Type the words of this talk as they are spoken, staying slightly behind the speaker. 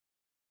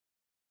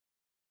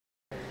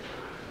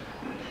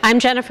I'm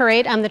Jennifer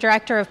Raitt. I'm the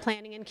Director of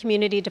Planning and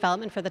Community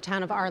Development for the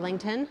town of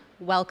Arlington.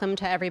 Welcome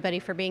to everybody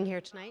for being here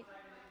tonight.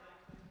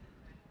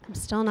 I'm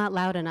still not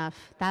loud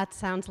enough. That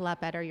sounds a lot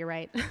better, you're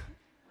right.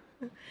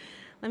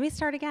 Let me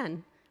start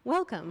again.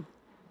 Welcome.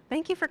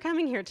 Thank you for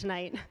coming here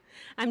tonight.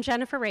 I'm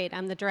Jennifer Raitt.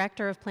 I'm the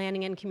Director of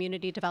Planning and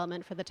Community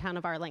Development for the town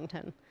of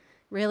Arlington.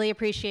 Really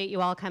appreciate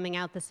you all coming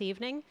out this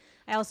evening.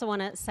 I also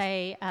want to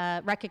say,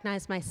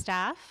 recognize my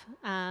staff,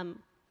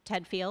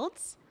 Ted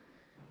Fields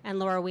and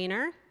Laura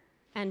Weiner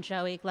and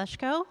Joey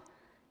Gleshko,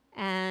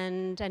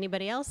 and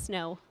anybody else?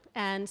 No.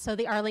 And so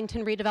the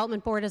Arlington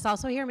Redevelopment Board is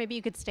also here. Maybe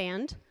you could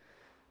stand.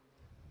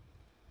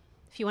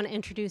 If you want to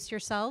introduce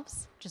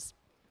yourselves, just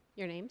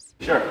your names.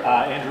 Sure.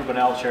 Andrew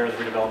Bunnell, Chair of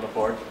the Redevelopment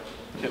Board.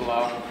 Kid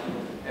Lau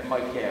and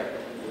Mike Gare.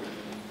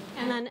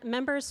 And then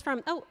members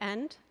from,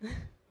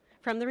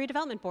 from the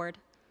Redevelopment Board.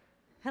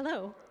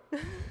 Hello.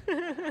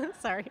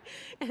 Sorry.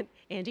 And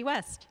Andy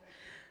West.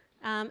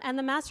 And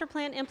the Master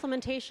Plan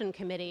Implementation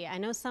Committee. I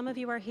know some of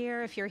you are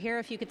here. If you're here,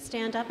 if you could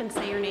stand up and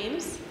say your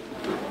names.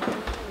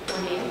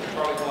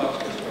 Charlie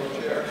Glasgow,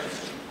 co-chair.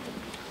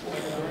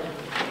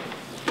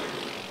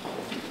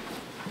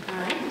 All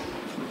right.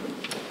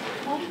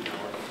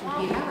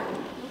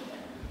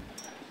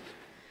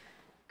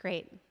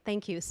 Great,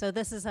 thank you. So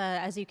this is,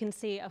 as you can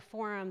see, a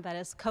forum that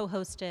is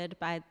co-hosted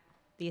by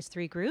these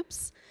three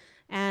groups.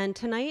 And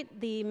tonight,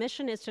 the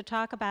mission is to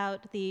talk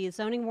about the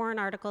zoning warrant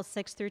articles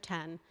 6 through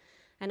 10.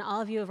 And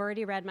all of you have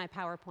already read my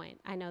PowerPoint.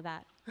 I know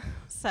that.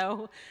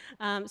 So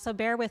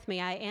bear with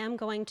me. I am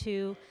going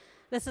to,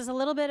 this is a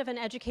little bit of an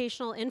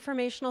educational,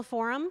 informational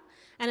forum,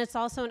 and it's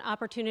also an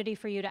opportunity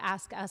for you to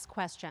ask us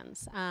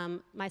questions.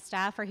 My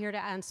staff are here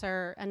to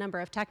answer a number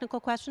of technical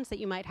questions that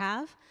you might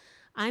have.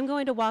 I'm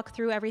going to walk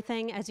through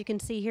everything. As you can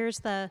see, here's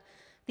the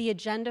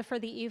agenda for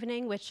the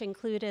evening, which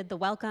included the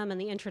welcome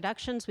and the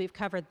introductions. We've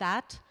covered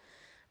that.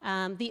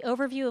 The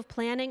overview of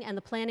planning and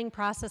the planning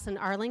process in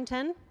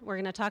Arlington. We're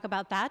going to talk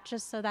about that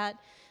just so that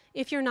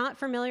if you're not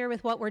familiar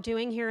with what we're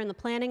doing here in the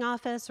planning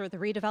office or the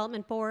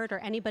redevelopment board or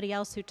anybody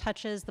else who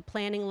touches the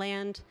planning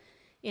land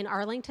in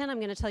Arlington, I'm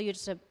going to tell you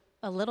just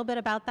a little bit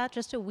about that,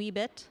 just a wee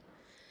bit.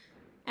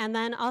 And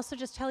then also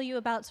just tell you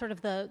about sort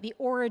of the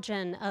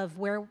origin of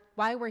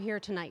why we're here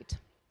tonight.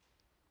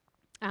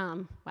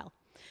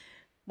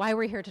 Why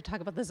we're here to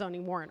talk about the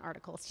zoning warrant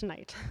articles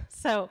tonight.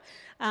 So,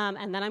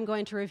 and then I'm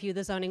going to review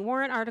the zoning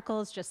warrant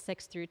articles, just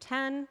 6 through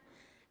 10,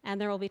 and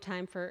there will be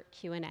time for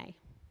Q&A.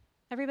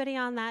 Everybody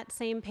on that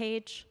same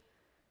page?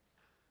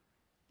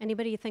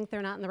 Anybody think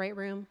they're not in the right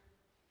room?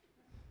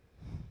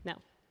 No.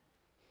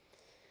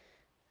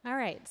 All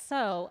right,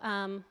 so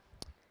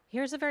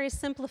here's a very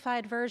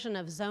simplified version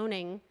of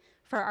zoning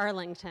for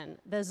Arlington.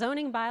 The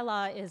zoning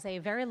bylaw is a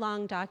very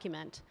long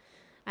document.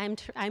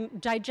 I'm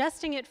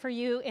digesting it for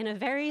you in a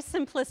very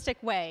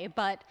simplistic way,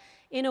 but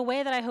in a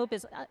way that I hope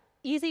is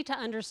easy to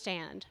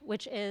understand,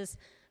 which is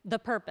the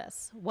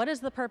purpose. What is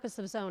the purpose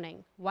of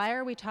zoning? Why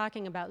are we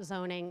talking about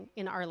zoning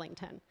in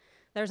Arlington?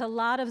 There's a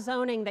lot of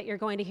zoning that you're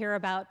going to hear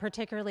about,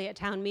 particularly at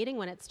town meeting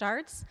when it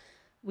starts.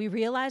 We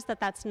realize that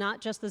that's not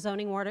just the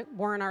zoning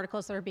warrant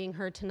articles that are being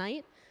heard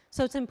tonight.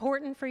 So it's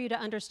important for you to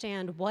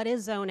understand what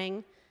is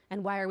zoning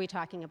and why are we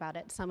talking about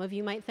it? Some of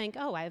you might think,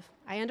 oh, I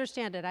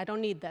understand it, I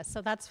don't need this,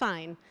 so that's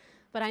fine.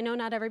 But I know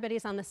not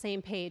everybody's on the same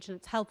page, and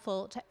it's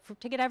helpful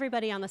to get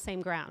everybody on the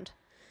same ground.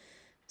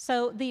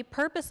 So the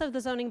purpose of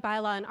the zoning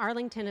bylaw in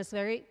Arlington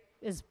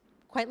is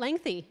quite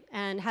lengthy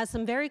and has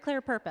some very clear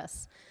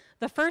purpose.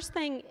 The first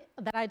thing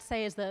that I'd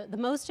say is the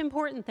most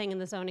important thing in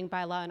the zoning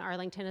bylaw in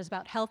Arlington is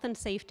about health and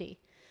safety.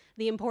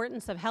 The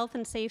importance of health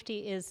and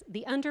safety is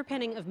the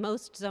underpinning of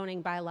most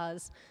zoning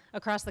bylaws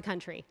across the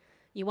country.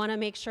 You want to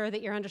make sure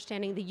that you're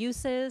understanding the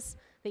uses,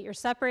 that you're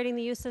separating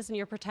the uses, and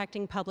you're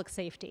protecting public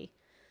safety.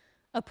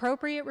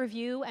 Appropriate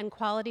review and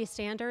quality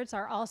standards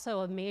are also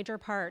a major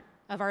part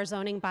of our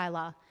zoning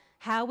bylaw.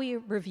 How we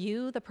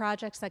review the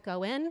projects that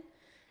go in,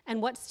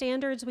 and what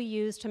standards we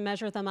use to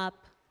measure them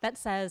up that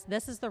says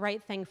this is the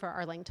right thing for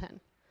Arlington.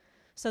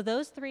 So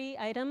those three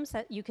items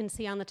that you can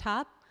see on the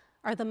top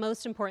are the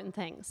most important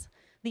things.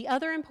 The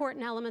other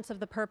important elements of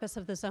the purpose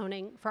of the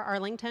zoning for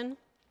Arlington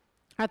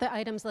are the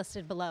items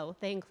listed below.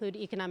 They include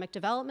economic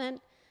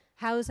development,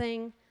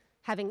 housing,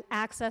 having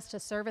access to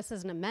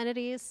services and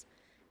amenities,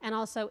 and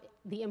also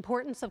the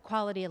importance of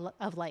quality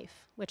of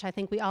life, which I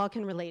think we all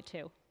can relate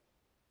to.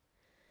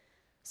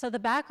 So the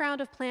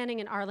background of planning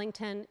in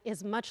Arlington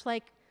is much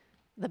like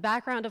the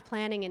background of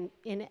planning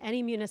in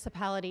any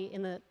municipality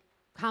in the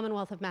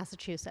Commonwealth of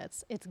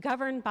Massachusetts. It's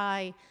governed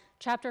by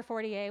Chapter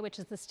 40A, which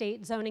is the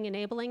State Zoning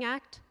Enabling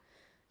Act.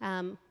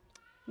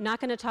 Not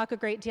going to talk a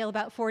great deal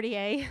about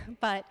 40A,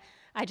 but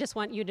I just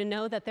want you to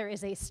know that there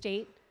is a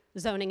State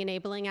Zoning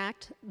Enabling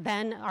Act.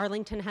 Then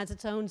Arlington has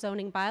its own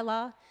zoning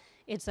bylaw,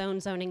 its own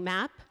zoning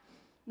map.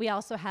 We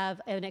also have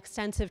an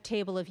extensive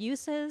table of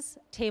uses,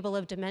 table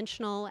of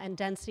dimensional and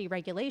density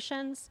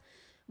regulations.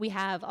 We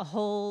have a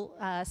whole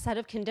set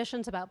of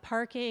conditions about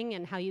parking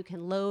and how you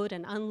can load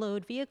and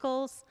unload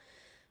vehicles.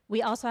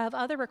 We also have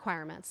other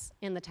requirements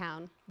in the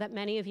town that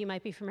many of you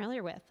might be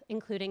familiar with,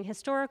 including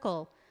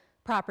historical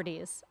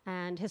properties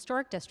and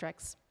historic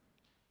districts.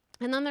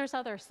 And then there's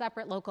other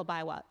separate local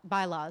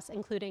bylaws,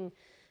 including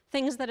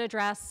things that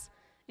address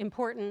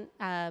important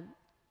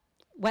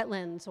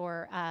wetlands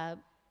or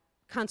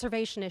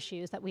conservation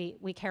issues that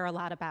we care a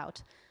lot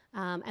about.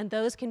 And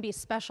those can be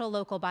special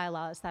local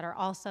bylaws that are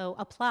also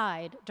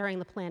applied during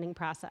the planning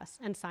process,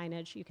 and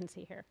signage you can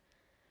see here.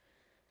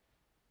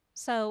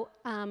 So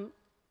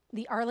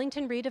the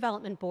Arlington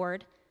Redevelopment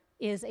Board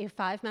is a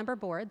 5-member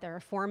board. There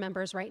are 4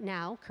 members right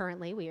now,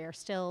 currently. We are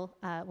still,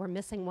 we're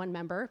missing 1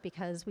 member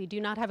because we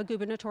do not have a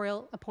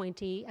gubernatorial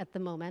appointee at the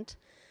moment.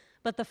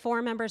 But the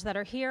 4 members that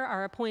are here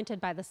are appointed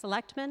by the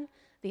selectmen.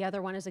 The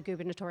other one is a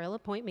gubernatorial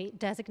appointment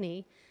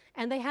designee.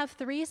 And they have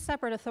 3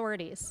 separate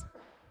authorities.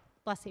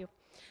 Bless you.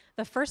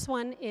 The first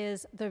one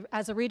is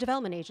as a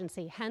redevelopment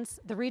agency, hence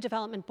the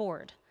redevelopment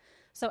board.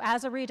 So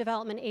as a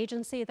redevelopment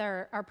agency,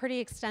 there are pretty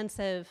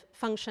extensive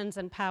functions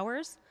and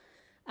powers,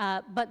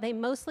 but they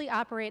mostly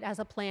operate as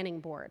a planning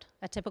board.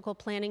 A typical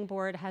planning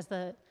board has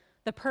the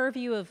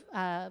purview of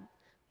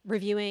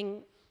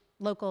reviewing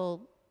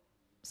local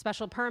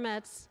special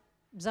permits,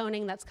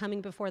 zoning that's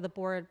coming before the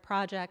board,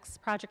 projects,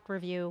 project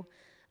review,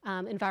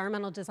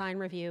 environmental design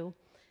review,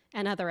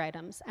 and other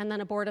items, and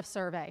then a board of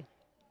survey.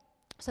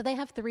 So they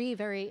have 3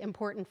 very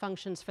important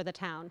functions for the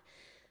town.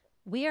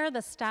 We are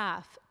the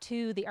staff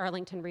to the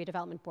Arlington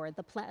Redevelopment Board,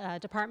 the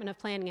Department of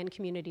Planning and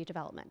Community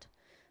Development.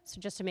 So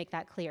just to make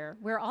that clear,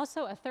 we're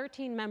also a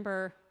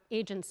 13-member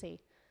agency,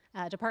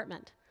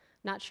 department.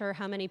 Not sure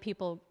how many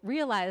people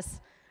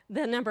realize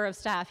the number of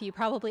staff. You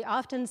probably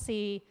often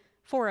see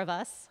 4 of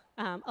us,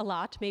 a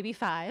lot, maybe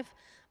 5,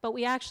 but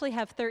we actually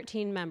have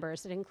 13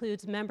 members. It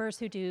includes members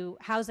who do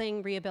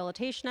housing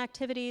rehabilitation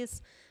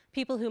activities,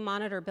 people who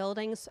monitor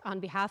buildings on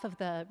behalf of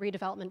the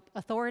redevelopment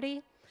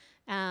authority,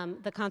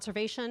 the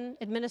conservation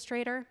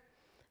administrator,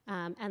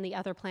 and the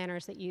other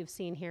planners that you've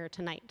seen here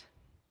tonight.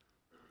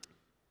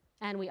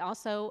 And we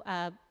also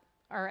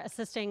are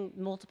assisting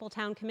multiple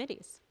town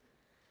committees.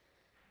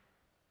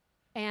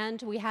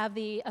 And we have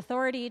the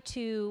authority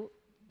to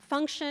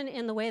function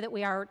in the way that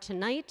we are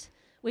tonight,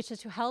 which is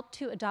to help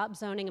to adopt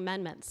zoning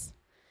amendments.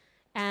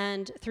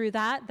 And through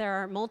that, there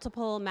are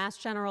multiple Mass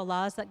General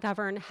laws that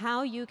govern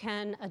how you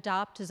can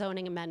adopt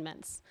zoning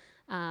amendments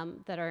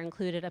that are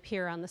included up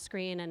here on the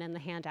screen and in the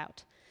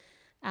handout.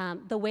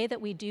 The way that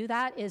we do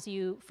that is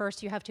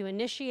first you have to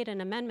initiate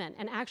an amendment,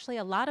 and actually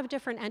a lot of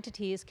different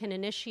entities can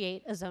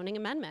initiate a zoning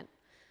amendment.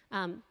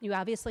 You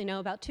obviously know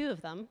about 2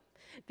 of them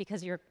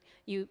because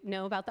you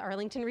know about the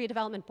Arlington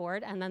Redevelopment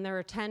Board, and then there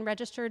are 10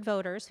 registered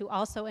voters who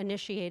also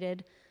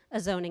initiated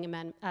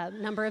a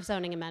number of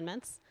zoning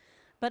amendments.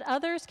 But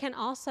others can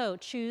also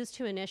choose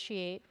to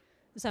initiate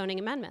zoning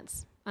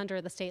amendments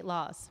under the state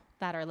laws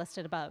that are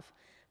listed above.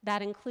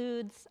 That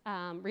includes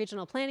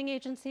regional planning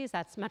agencies,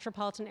 that's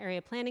Metropolitan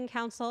Area Planning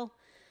Council.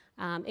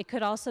 It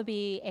could also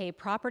be a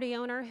property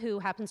owner who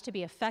happens to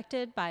be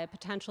affected by a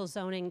potential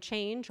zoning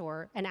change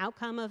or an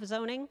outcome of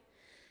zoning,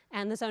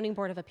 and the Zoning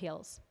Board of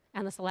Appeals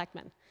and the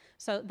selectmen.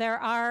 So there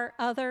are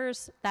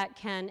others that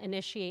can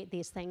initiate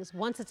these things.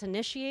 Once it's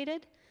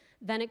initiated,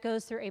 then it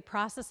goes through a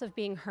process of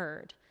being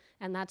heard.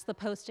 And that's the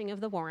posting of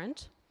the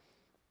warrant,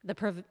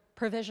 the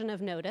provision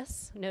of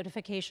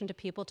notification to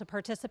people to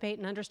participate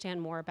and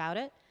understand more about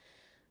it,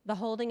 the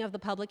holding of the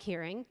public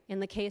hearing.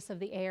 In the case of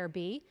the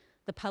ARB,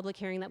 the public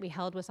hearing that we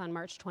held was on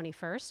March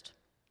 21st.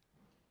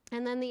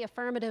 And then the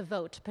affirmative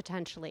vote,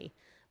 potentially,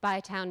 by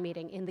a town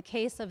meeting. In the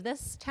case of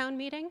this town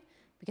meeting,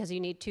 because you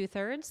need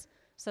 2/3,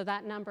 so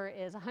that number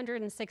is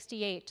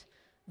 168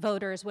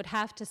 voters would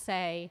have to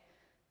say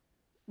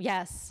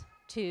yes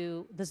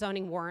to the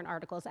zoning warrant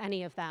articles,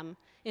 any of them,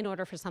 in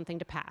order for something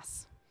to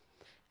pass.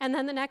 And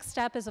then the next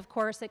step is, of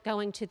course, it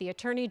going to the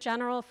Attorney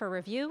General for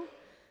review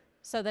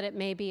so that it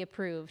may be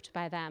approved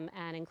by them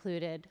and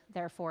included,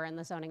 therefore, in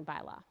the zoning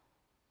bylaw.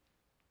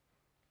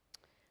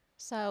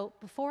 So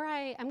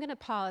I'm going to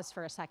pause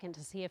for a second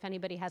to see if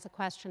anybody has a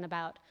question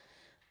about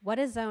what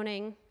is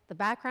zoning, the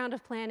background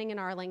of planning in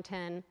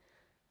Arlington,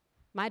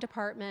 my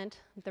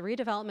department, the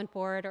redevelopment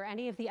board, or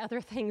any of the other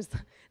things,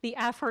 the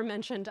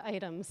aforementioned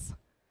items.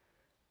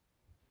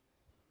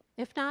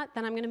 If not,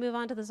 then I'm going to move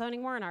on to the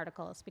zoning warrant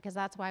articles, because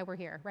that's why we're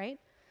here, right?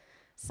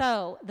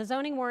 So the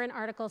zoning warrant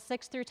articles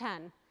 6 through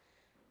 10,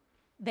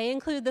 they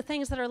include the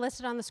things that are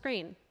listed on the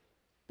screen.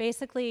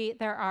 Basically,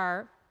 there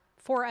are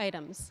 4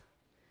 items.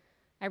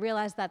 I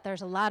realize that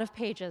there's a lot of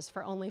pages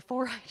for only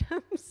 4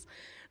 items,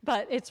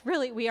 but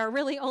we are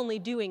really only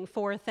doing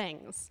 4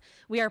 things.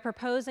 We are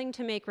proposing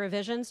to make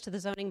revisions to the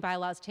zoning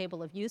bylaws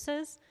table of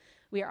uses.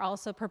 We are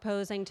also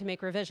proposing to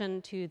make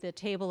revision to the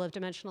table of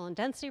dimensional and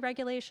density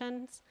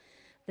regulations,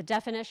 the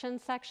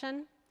definitions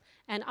section,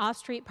 and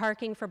off-street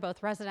parking for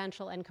both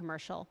residential and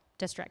commercial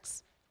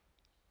districts.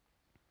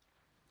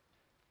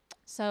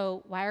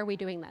 So why are we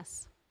doing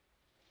this?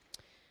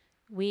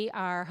 We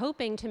are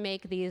hoping to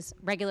make these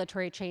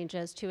regulatory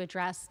changes to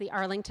address the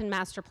Arlington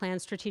Master Plan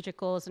strategic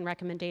goals and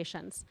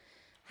recommendations.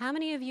 How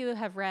many of you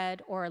have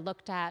read or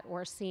looked at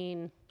or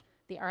seen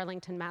the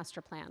Arlington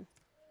Master Plan?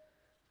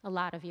 A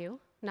lot of you,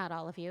 not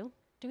all of you.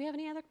 Do we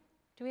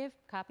have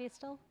copies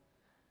still?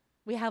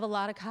 We have a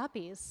lot of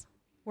copies.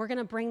 We're going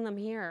to bring them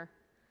here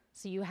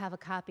so you have a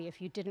copy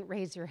if you didn't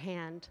raise your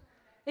hand,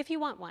 if you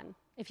want one.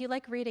 If you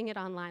like reading it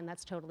online,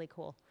 that's totally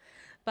cool.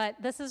 But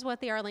this is what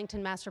the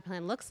Arlington Master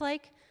Plan looks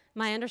like.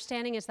 My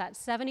understanding is that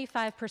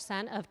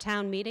 75% of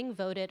town meeting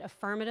voted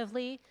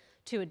affirmatively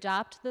to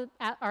adopt the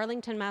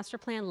Arlington Master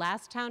Plan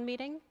last town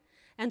meeting.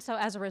 And so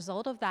as a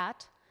result of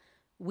that,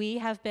 we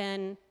have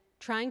been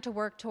trying to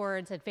work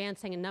towards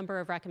advancing a number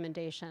of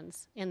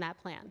recommendations in that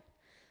plan.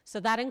 So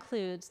that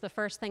includes the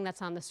first thing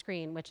that's on the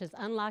screen, which is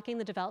unlocking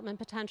the development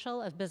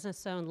potential of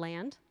business-owned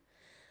land,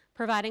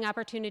 providing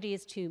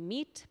opportunities to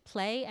meet,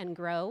 play, and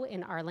grow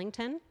in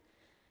Arlington,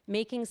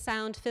 making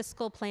sound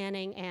fiscal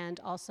planning and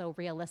also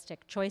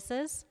realistic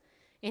choices,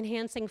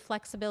 enhancing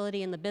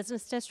flexibility in the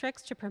business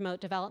districts to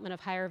promote development of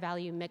higher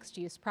value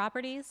mixed-use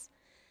properties,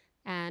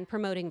 and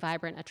promoting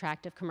vibrant,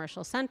 attractive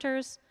commercial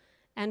centers,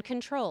 and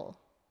control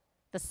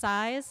the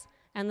size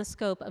and the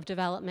scope of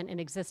development in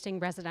existing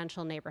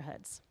residential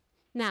neighborhoods.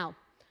 Now,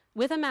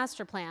 with a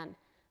master plan,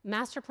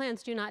 master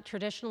plans do not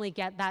traditionally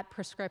get that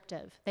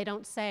prescriptive. They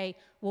don't say,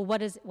 well,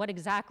 what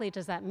exactly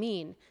does that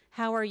mean?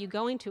 How are you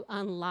going to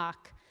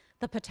unlock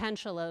the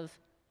potential of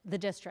the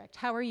district?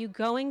 How are you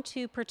going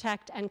to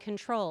protect and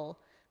control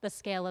the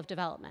scale of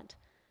development?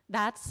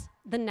 That's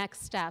the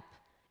next step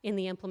in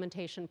the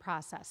implementation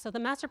process. So the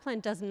master plan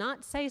does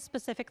not say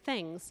specific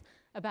things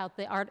about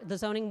the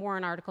zoning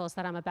warrant articles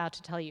that I'm about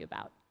to tell you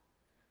about.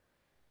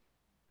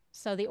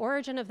 So the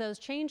origin of those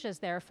changes,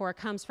 therefore,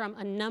 comes from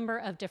a number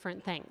of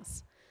different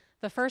things.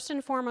 The first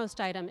and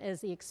foremost item is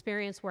the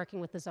experience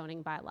working with the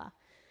zoning bylaw.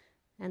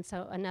 And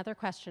so another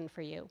question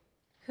for you.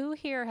 Who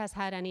here has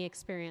had any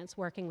experience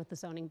working with the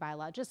zoning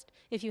bylaw? Just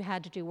if you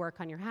had to do work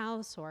on your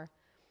house or...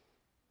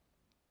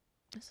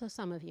 So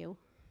some of you.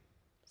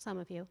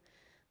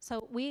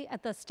 So we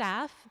at the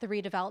staff, the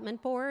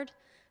redevelopment board,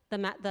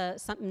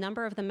 some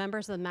number of the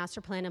members of the Master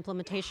Plan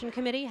Implementation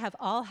Committee have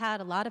all had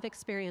a lot of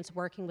experience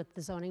working with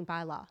the zoning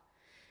bylaw.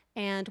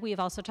 And we've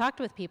also talked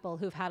with people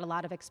who've had a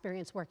lot of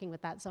experience working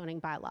with that zoning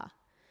bylaw.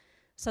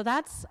 So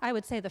that's, I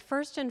would say, the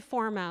first and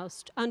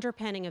foremost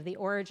underpinning of the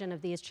origin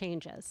of these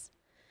changes.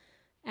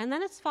 And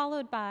then it's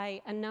followed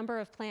by a number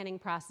of planning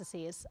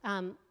processes.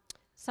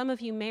 Some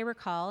of you may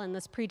recall, and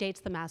this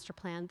predates the master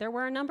plan, there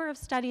were a number of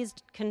studies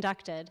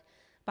conducted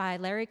by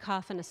Larry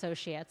Koff and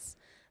Associates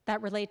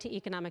that relate to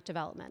economic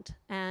development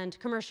and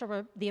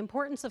the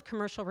importance of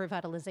commercial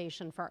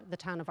revitalization for the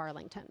town of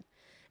Arlington.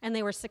 And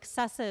they were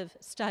successive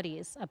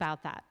studies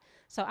about that.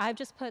 So I've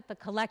just put the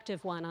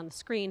collective one on the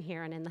screen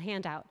here and in the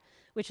handout,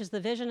 which is the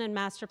Vision and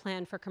Master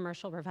Plan for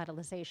Commercial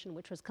Revitalization,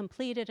 which was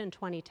completed in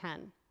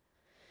 2010.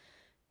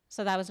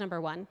 So that was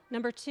number one.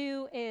 Number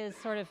two is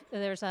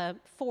there's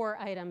 4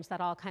 items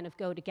that all kind of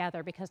go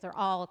together because they're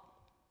all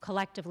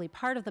collectively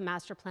part of the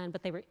master plan,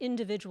 but they were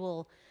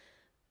individual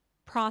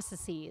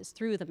processes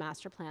through the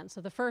master plan.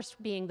 So the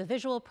first being the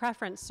visual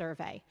preference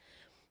survey.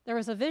 There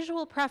was a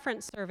visual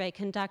preference survey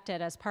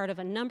conducted as part of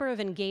a number of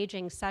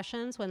engaging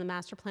sessions when the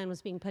master plan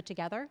was being put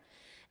together.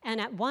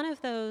 And at one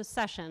of those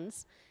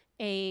sessions,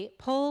 a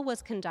poll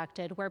was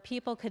conducted where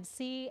people could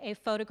see a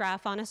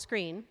photograph on a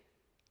screen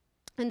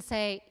and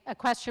say, a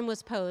question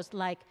was posed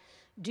like,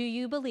 do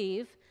you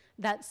believe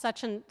that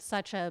such and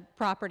such a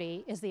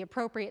property is the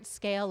appropriate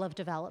scale of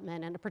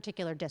development in a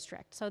particular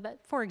district? So that,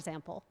 for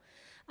example,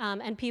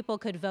 and people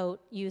could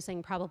vote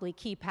using probably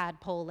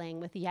keypad polling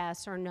with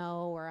yes or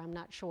no, or I'm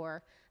not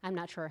sure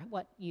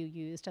what you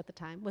used at the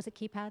time. Was it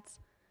keypads?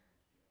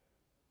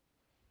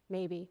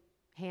 Maybe.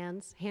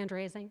 Hands, hand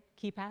raising,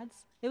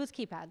 keypads? It was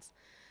keypads.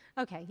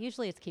 Okay,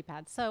 usually it's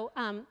keypads. So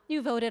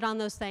you voted on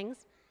those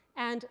things,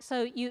 and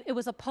so it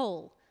was a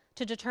poll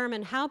to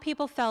determine how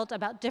people felt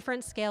about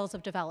different scales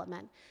of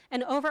development.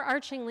 And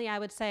overarchingly, I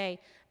would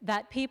say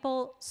that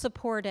people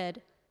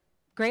supported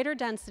greater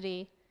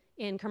density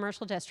in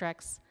commercial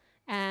districts,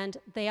 and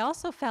they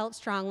also felt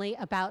strongly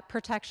about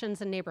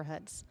protections in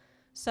neighborhoods.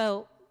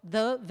 So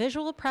the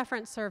visual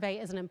preference survey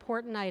is an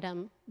important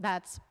item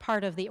that's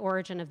part of the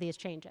origin of these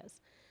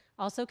changes.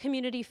 Also,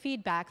 community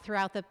feedback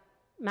throughout the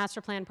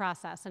master plan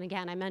process. And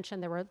again, I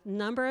mentioned there were a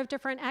number of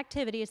different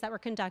activities that were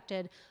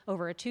conducted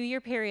over a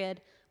 2-year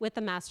period with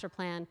the master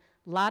plan.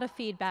 A lot of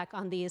feedback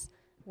on these.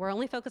 We're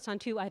only focused on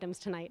 2 items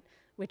tonight,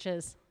 which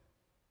is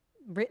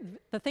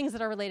the things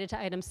that are related to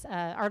items,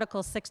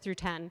 Articles 6 through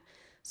 10.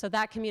 So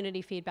that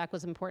community feedback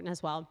was important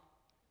as well.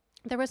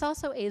 There was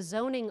also a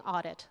zoning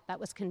audit that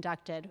was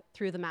conducted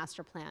through the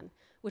master plan,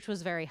 which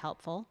was very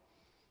helpful.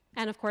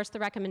 And of course, the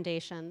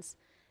recommendations.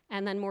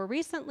 And then more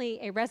recently,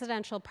 a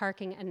residential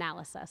parking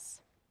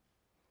analysis.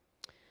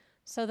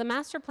 So the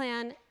master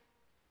plan,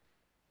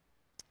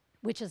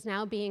 which is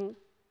now being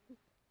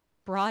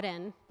brought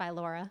in by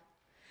Laura,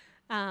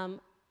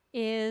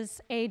 is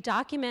a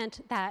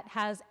document that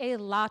has a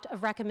lot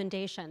of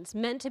recommendations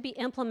meant to be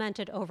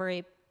implemented over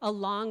a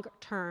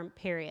long-term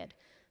period.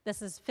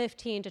 This is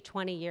 15 to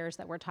 20 years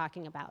that we're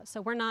talking about.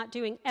 So we're not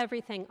doing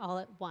everything all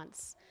at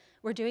once.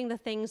 We're doing the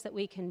things that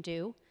we can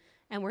do,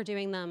 and we're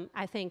doing them,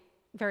 I think,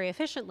 very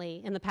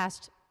efficiently in the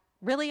past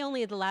really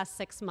only the last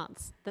 6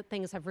 months that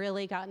things have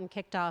really gotten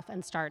kicked off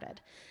and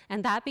started.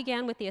 And that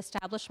began with the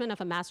establishment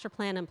of a master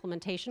plan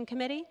implementation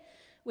committee,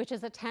 which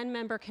is a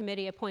 10-member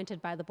committee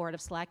appointed by the Board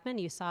of Selectmen.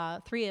 You saw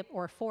 3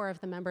 or 4 of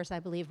the members, I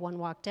believe one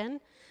walked in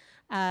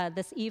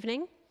this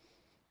evening.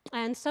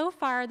 And so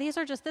far, this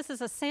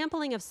is a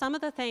sampling of some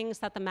of the things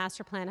that the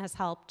master plan has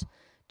helped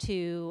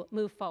to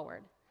move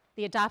forward.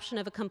 The adoption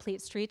of a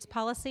complete streets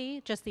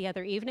policy just the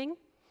other evening,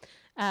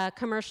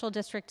 commercial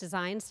district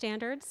design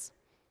standards,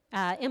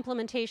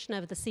 implementation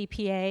of the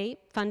CPA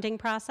funding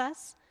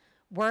process,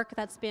 work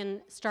that's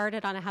been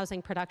started on a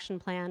housing production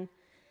plan,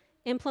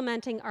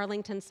 implementing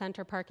Arlington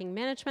Center parking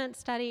management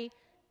study,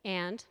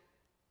 and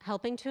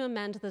helping to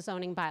amend the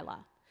zoning bylaw.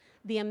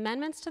 The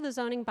amendments to the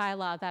zoning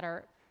bylaw that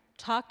are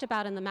talked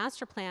about in the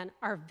master plan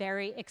are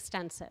very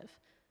extensive.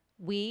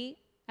 We,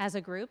 as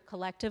a group,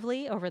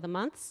 collectively, over the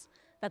months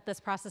that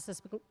this process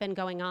has been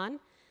going on,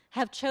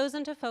 have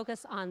chosen to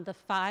focus on the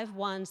 5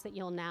 ones that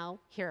you'll now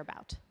hear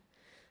about.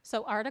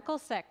 So Article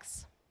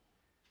 6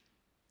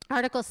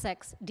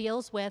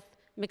 deals with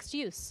mixed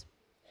use.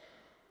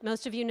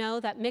 Most of you know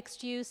that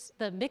mixed use,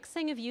 the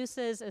mixing of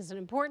uses, is an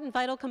important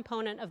vital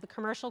component of the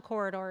commercial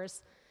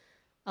corridors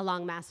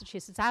along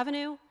Massachusetts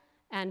Avenue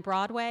and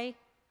Broadway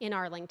in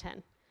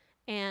Arlington.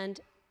 And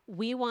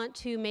we want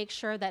to make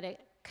sure that it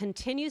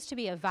continues to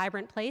be a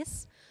vibrant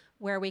place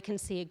where we can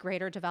see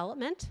greater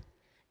development,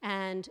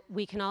 and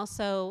we can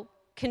also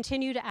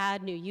continue to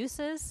add new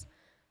uses,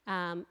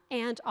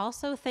 and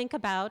also think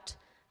about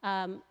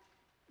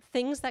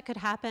things that could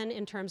happen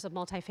in terms of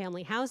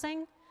multifamily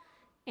housing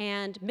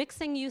and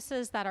mixing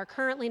uses that are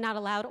currently not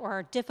allowed or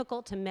are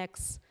difficult to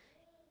mix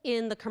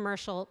in the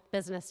commercial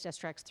business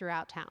districts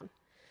throughout town.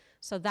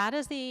 So that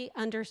is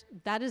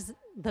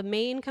the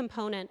main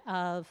component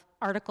of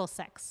Article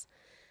 6.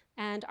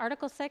 And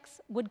Article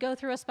 6 would go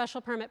through a special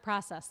permit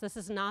process. This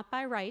is not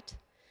by right.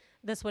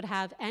 This would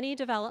have any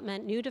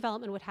development, new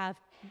development would have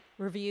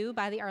review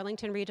by the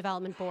Arlington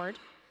Redevelopment Board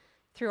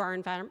through our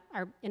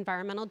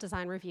environmental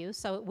design review.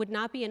 So it would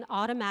not be an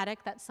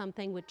automatic that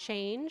something would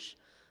change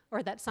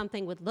or that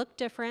something would look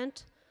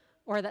different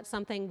or that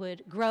something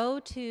would grow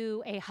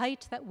to a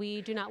height that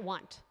we do not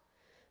want.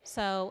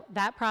 So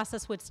that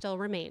process would still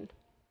remain.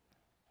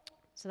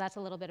 So that's a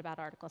little bit about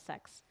Article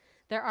 6.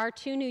 There are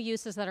 2 new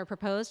uses that are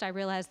proposed. I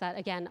realize that,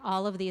 again,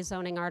 all of these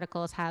zoning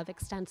articles have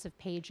extensive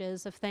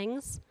pages of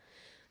things,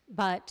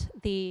 but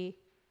the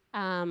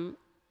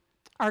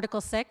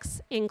Article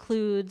 6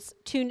 includes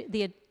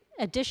the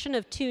addition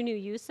of 2 new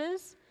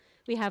uses.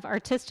 We have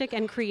artistic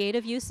and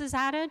creative uses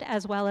added,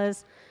 as well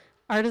as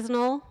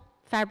artisanal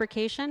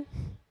fabrication,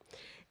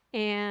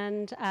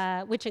 and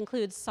which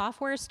includes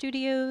software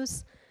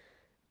studios,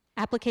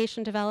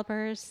 application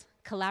developers,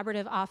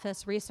 collaborative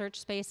office,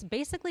 research space,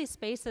 basically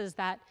spaces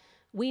that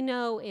we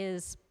know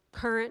is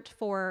current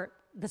for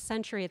the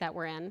century that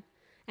we're in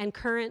and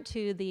current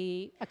to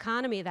the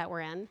economy that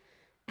we're in,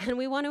 and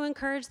we want to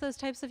encourage those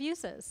types of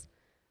uses.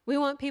 We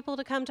want people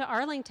to come to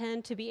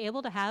Arlington to be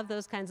able to have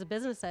those kinds of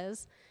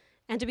businesses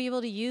and to be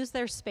able to use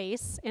their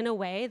space in a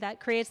way that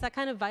creates that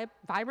kind of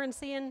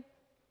vibrancy and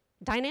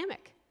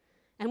dynamic.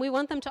 And we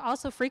want them to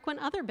also frequent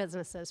other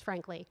businesses,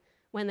 frankly,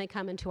 when they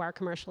come into our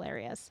commercial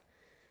areas.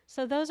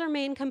 So those are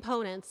main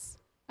components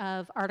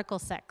of Article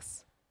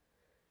 6.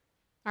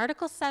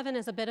 Article 7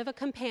 is a bit of a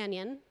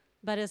companion,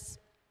 but is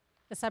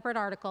a separate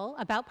article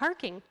about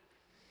parking.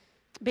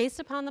 Based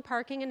upon the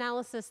parking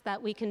analysis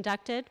that we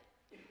conducted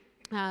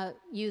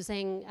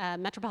using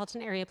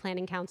Metropolitan Area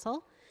Planning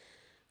Council,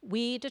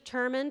 we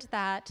determined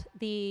that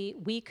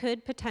we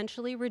could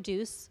potentially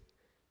reduce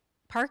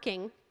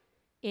parking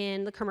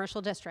in the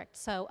commercial district.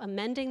 So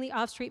amending the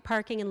off-street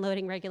parking and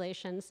loading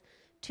regulations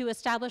to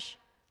establish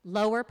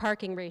lower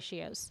parking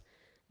ratios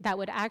that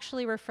would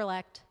actually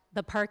reflect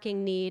the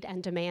parking need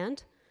and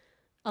demand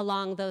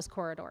along those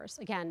corridors.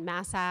 Again,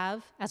 Mass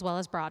Ave as well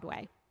as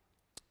Broadway,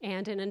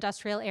 and in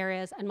industrial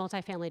areas and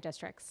multifamily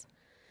districts.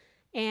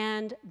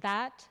 And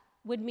that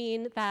would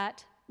mean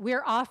that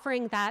we're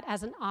offering that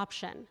as an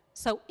option.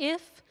 So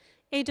if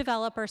a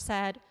developer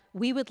said,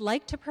 we would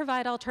like to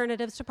provide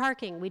alternatives to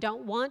parking, we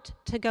don't want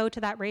to go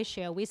to that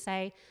ratio, we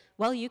say,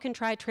 well, you can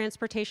try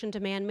transportation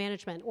demand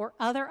management or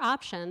other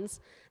options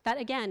that,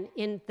 again,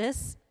 in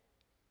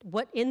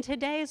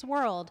today's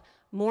world,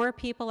 more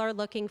people are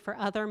looking for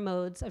other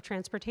modes of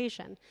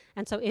transportation.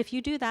 And so if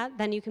you do that,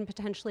 then you can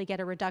potentially get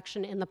a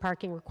reduction in the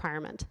parking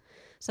requirement.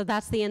 So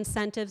that's the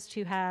incentives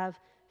to have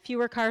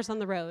fewer cars on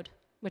the road,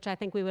 which I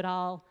think we would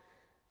all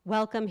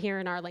welcome here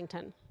in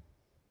Arlington.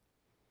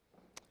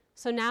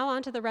 So now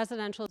on to the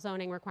residential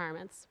zoning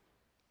requirements.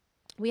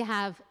 We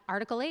have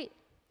Article 8,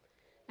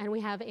 and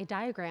we have a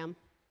diagram.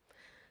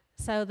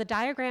 So the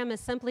diagram is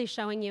simply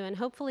showing you, and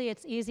hopefully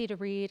it's easy to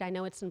read. I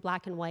know it's in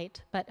black and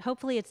white, but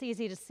hopefully it's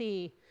easy to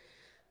see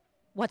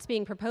what's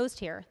being proposed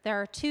here.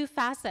 There are 2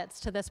 facets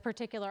to this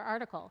particular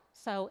article.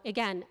 So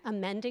again,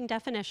 amending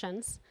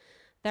definitions.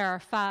 There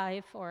are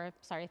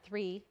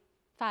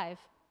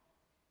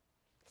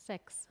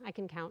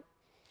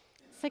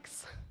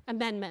 6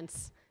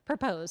 amendments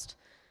proposed.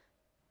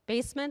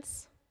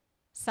 Basements,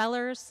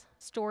 cellars,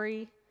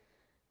 story,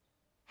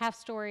 half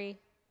story,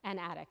 and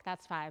attic.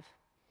 That's 5.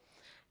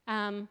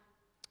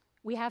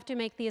 We have to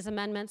make these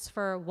amendments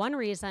for one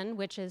reason,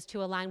 which is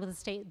to align with the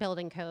state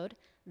building code.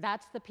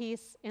 That's the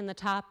piece in the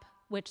top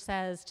which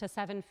says to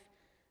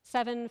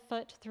 7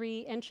 foot 3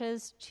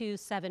 inches to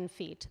 7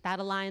 feet. That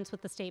aligns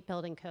with the state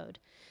building code.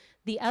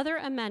 The other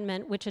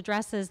amendment, which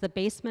addresses the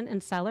basement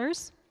and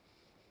cellars,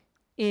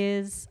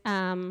 is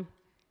the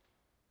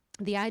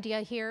idea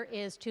here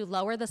is to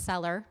lower the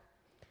cellar.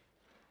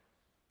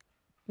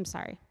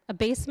 A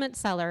basement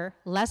cellar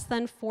less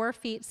than 4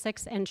 feet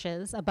 6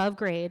 inches above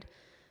grade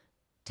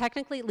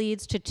technically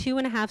leads to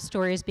 2.5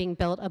 stories being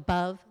built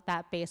above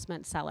that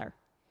basement cellar.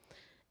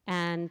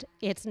 And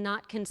it's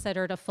not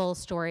considered a full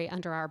story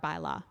under our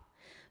bylaw.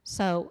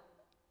 So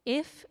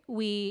if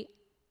we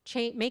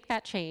make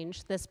that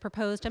change, this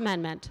proposed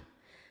amendment,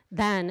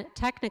 then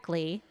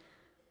technically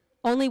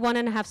only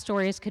 1.5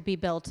 stories could be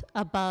built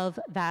above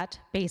that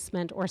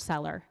basement or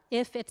cellar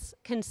if it's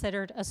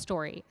considered a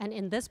story. And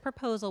in this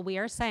proposal, we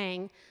are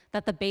saying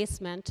that the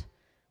basement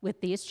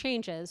with these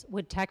changes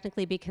would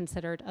technically be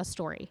considered a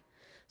story.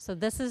 So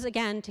this is,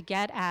 again, to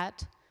get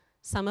at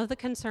some of the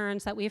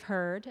concerns that we've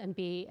heard and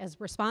be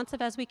as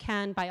responsive as we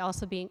can but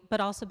also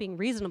being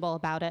reasonable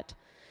about it,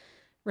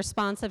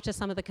 responsive to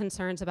some of the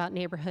concerns about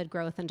neighborhood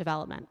growth and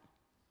development.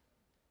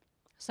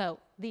 So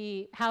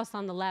the house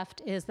on the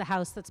left is the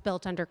house that's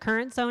built under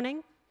current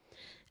zoning,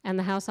 and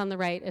the house on the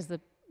right is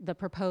the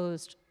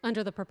proposed,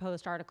 under the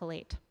proposed Article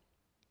 8.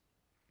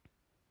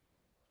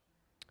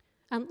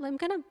 I'm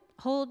going to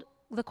hold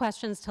the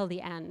questions till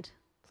the end,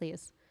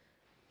 please.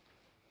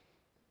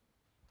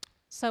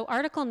 So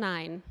Article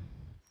 9.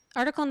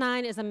 Article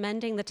 9 is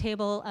amending the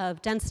table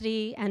of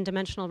density and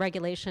dimensional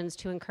regulations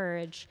to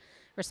encourage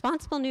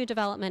responsible new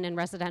development in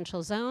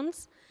residential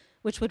zones,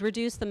 which would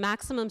reduce the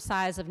maximum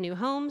size of new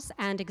homes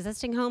and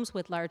existing homes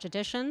with large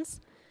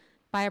additions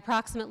by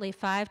approximately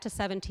 5 to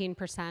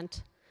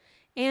 17%,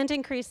 and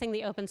increasing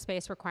the open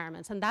space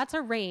requirements. And that's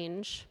a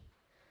range.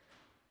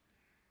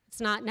 It's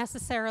not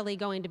necessarily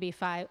going to be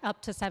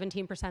up to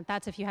 17%.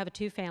 That's if you have a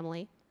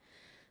 2-family.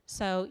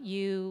 So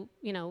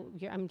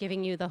I'm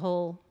giving you the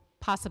whole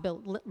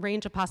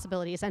range of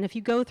possibilities. And if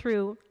you go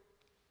through,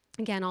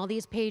 again, all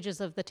these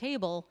pages of the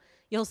table,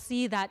 you'll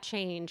see that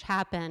change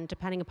happen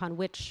depending upon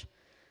which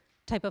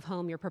type of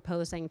home you're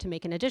proposing to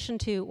make an addition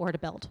to or to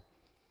build.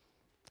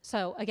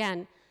 So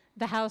again,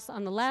 the house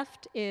on the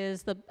left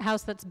is the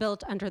house that's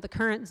built under the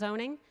current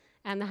zoning,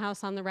 and the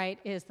house on the right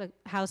is the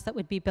house that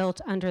would be built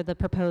under the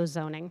proposed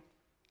zoning.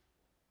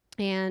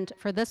 And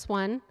for this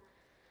one,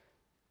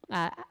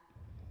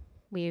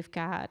 we've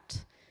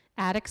got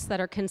attics that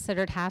are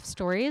considered half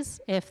stories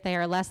if they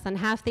are less than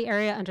half the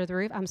area under the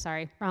roof. I'm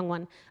sorry, wrong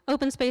one.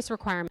 Open space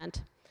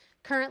requirement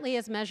currently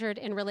is measured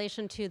in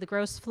relation to the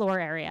gross floor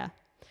area.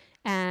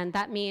 And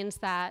that means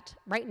that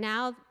right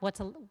now what's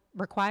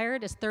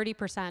required is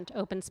 30%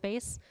 open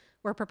space.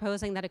 We're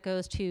proposing that it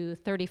goes to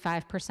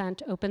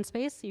 35% open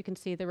space. You can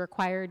see the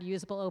required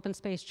usable open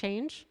space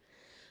change,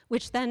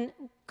 which then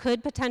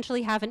could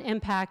potentially have an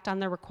impact on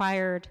the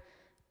required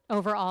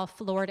overall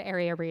floor to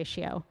area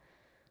ratio.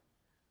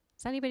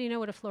 Does anybody know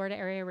what a floor to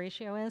area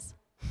ratio is?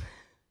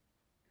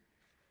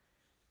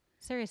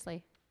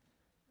 Seriously?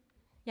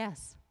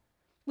 Yes.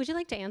 Would you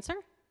like to answer?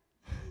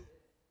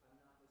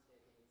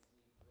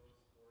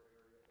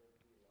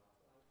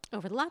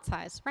 Over the lot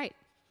size, right.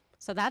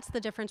 So that's the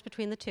difference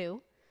between the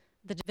two,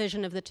 the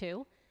division of the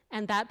two,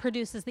 and that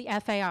produces the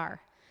FAR.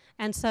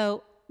 And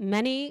so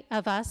many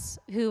of us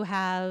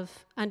who've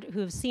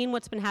seen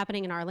what's been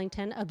happening in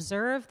Arlington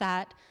observe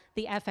that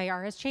the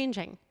FAR is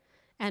changing,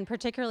 and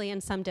particularly in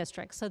some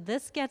districts. So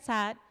this gets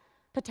at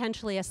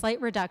potentially a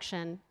slight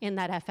reduction in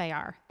that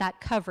FAR,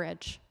 that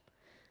coverage.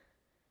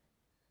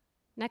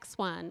 Next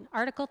one,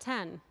 Article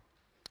 10,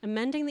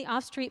 amending the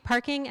off-street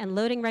parking and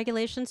loading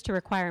regulations to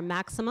require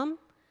maximum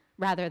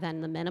rather than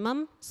the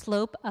minimum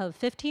slope of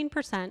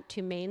 15%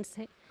 to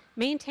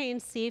maintain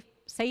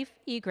safe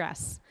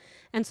egress.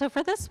 And so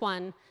for this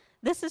one,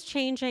 this is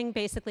changing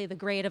basically the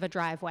grade of a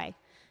driveway.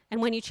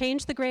 And when you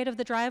change the grade of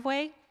the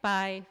driveway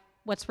by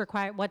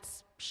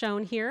what's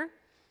shown here,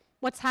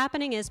 what's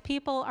happening is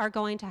people are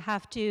going to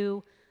have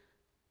to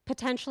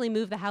potentially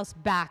move the house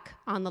back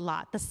on the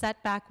lot. The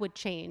setback would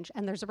change,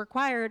 and there's a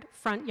required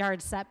front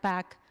yard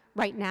setback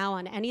right now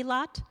on any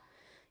lot.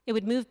 It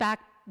would move back,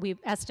 we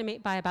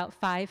estimate, by about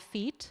 5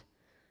 feet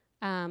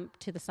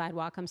to the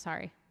sidewalk. I'm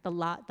sorry.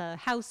 The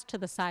house to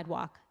the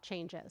sidewalk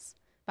changes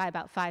by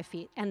about 5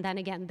 feet, and then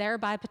again,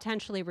 thereby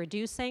potentially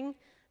reducing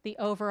the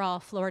overall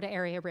floor to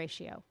area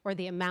ratio, or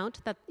the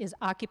amount that is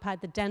occupied,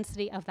 the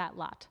density of that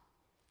lot.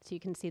 So you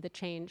can see the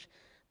change.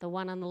 The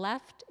one on the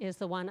left is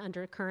the one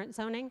under current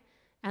zoning,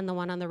 and the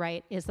one on the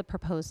right is the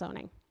proposed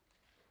zoning.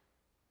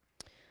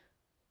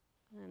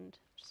 And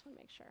just want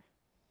to make sure.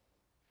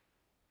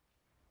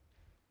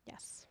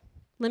 Yes.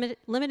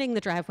 Limiting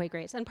the driveway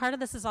grades. And part of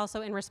this is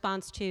also in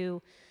response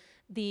to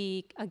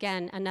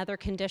again, another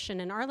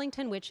condition in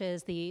Arlington, which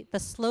is the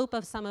slope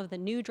of some of the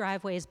new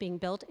driveways being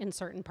built in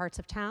certain parts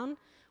of town,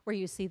 where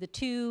you see the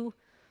two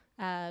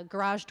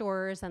garage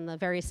doors, and the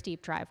very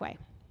steep driveway.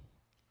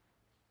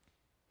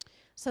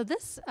 So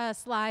this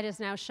slide is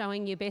now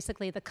showing you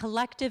basically the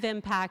collective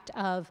impact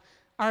of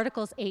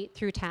Articles 8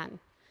 through 10,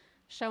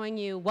 showing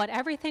you what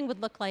everything would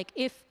look like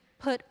if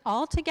put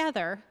all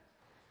together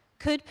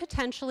could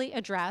potentially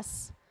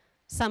address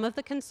some of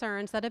the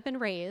concerns that have been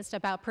raised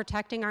about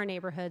protecting our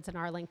neighborhoods in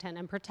Arlington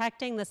and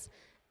protecting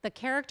the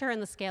character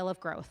and the scale of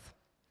growth.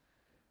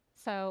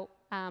 So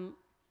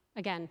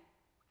again,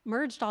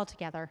 merged all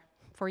together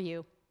for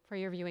you, for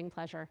your viewing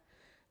pleasure.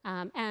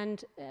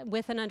 And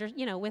with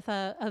with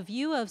a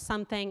view of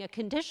something,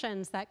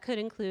 conditions that could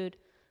include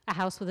a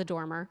house with a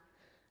dormer,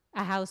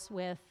 a house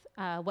with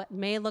what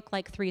may look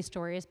like 3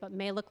 stories, but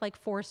may look like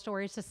 4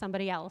 stories to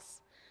somebody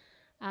else,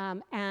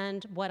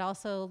 and what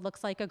also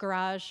looks like a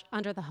garage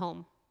under the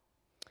home.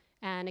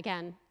 And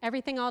again,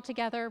 everything all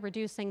together,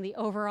 reducing the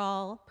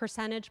overall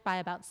percentage by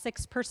about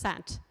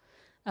 6%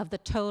 of the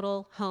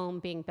total home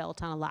being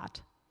built on a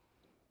lot.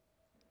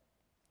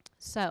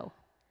 So,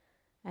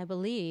 I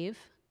believe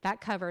that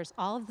covers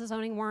all of the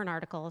zoning warrant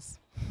articles.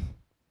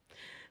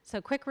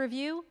 So quick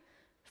review,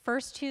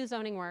 first 2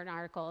 zoning warrant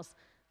articles.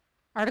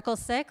 Article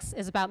 6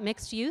 is about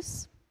mixed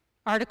use.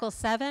 Article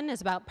 7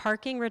 is about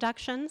parking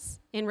reductions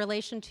in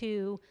relation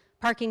to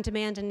parking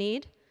demand and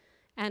need.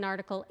 And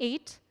Article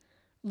 8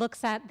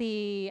 looks at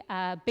the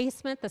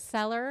basement, the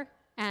cellar,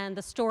 and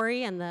the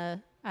story and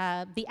the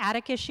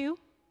attic issue.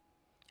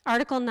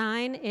 Article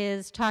 9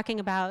 is talking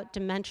about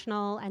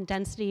dimensional and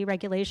density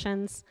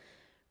regulations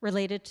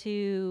related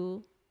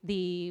to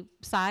the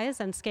size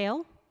and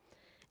scale.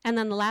 And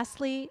then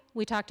lastly,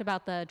 we talked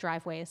about the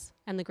driveways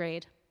and the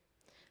grade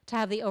to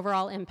have the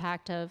overall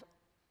impact of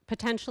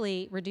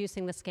potentially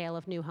reducing the scale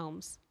of new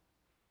homes.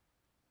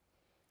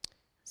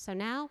 So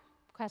now,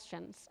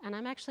 questions. And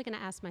I'm actually going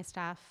to ask my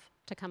staff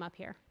to come up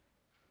here,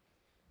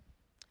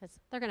 because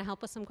they're going to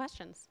help with some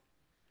questions.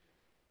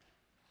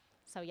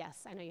 So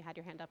yes, I know you had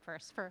your hand up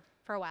first for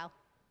a while.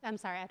 I'm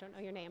sorry, I don't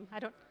know your name. I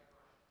don't.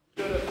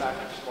 Go to the back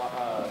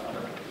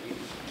under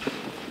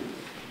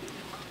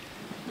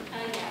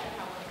Yeah,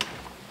 probably.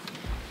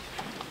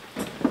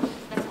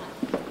 That's one.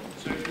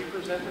 So you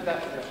presented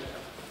that to us.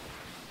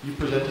 You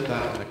presented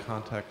that in the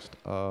context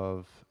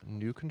of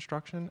new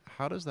construction.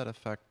 How does that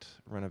affect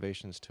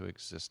renovations to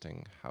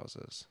existing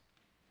houses?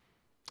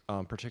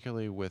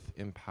 Particularly with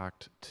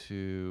impact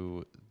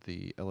to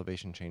the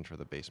elevation change for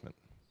the basement.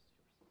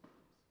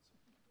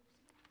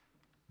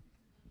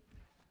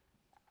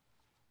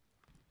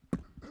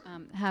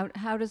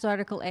 How does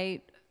Article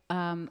 8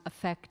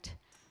 affect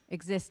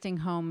existing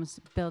homes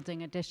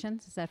building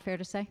additions? Is that fair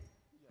to say?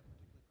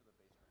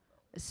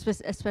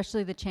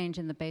 Especially the change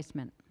in the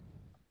basement.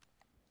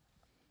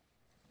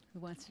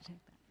 Who wants to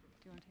take that?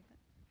 Do you want to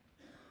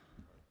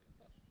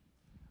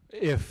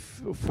take that?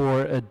 If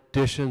for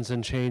additions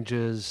and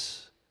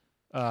changes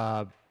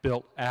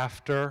built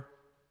after,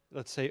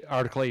 let's say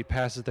Article 8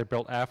 passes, they're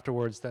built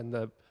afterwards, then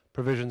the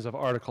provisions of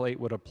Article 8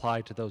 would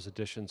apply to those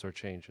additions or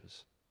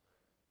changes.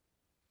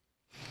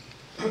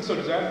 So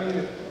does that mean,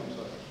 I'm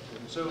sorry.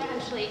 So,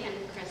 Actually, and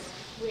Chris,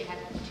 we had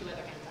 2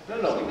 other hands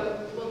up. no, we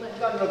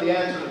got to know the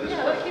answer to this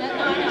question. No,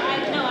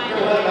 I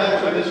We'll let know.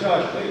 answer this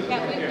question.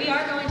 Yeah, we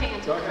are going to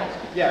answer the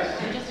question.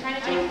 Yes. I'm just trying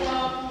to take it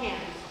off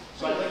hands.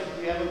 So I think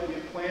we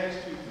have plans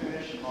to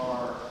finish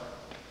our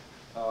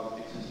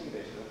existing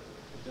basement.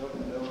 Don't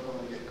know if we're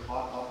going to get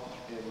caught up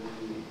in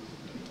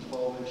the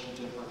 12-inch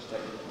difference that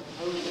you're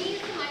proposing. Can you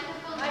use the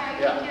microphone? I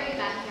Yeah. can hear you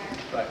back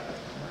here. Right.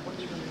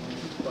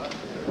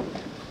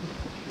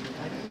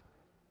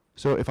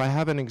 So if I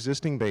have an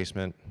existing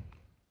basement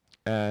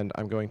and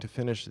I'm going to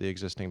finish the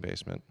existing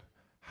basement,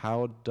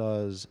 how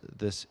does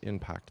this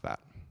impact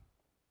that?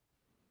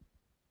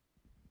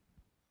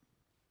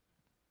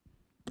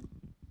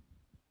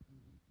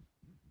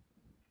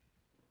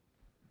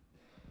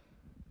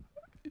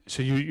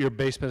 So your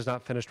basement is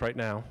not finished right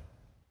now.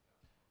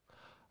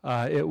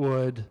 It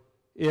would,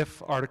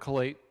 if Article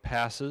 8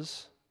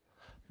 passes,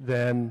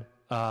 then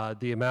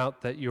the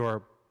amount that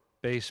your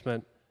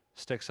basement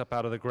sticks up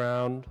out of the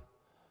ground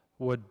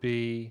would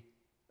be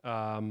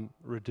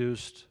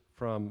reduced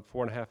from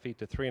 4.5 feet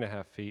to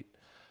 3.5 feet.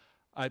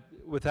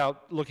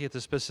 Without looking at the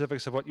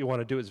specifics of what you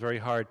want to do, it's very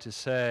hard to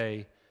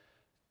say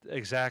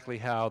exactly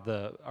how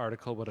the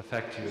article would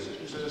affect you.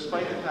 So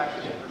despite the fact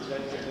that you're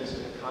presenting this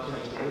in the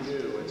context of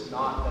new, it's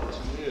not that it's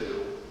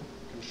new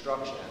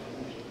construction,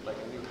 like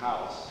a new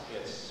house,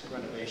 it's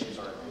renovations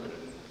are included.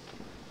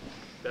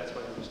 That's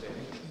my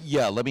understanding.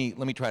 Yeah, let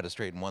me try to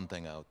straighten one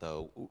thing out,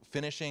 though.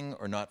 Finishing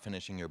or not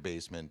finishing your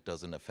basement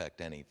doesn't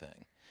affect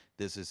anything.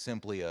 This is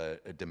simply a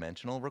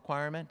dimensional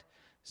requirement.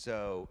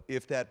 So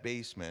if that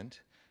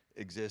basement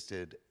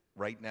existed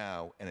right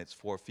now and it's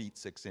 4 feet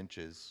 6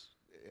 inches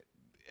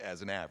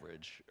as an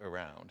average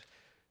around,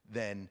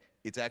 then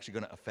it's actually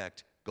going to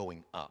affect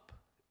going up.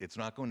 It's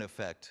not going to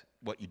affect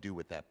what you do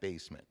with that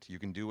basement. You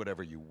can do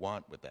whatever you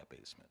want with that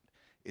basement.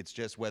 It's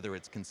just whether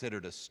it's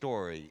considered a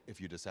story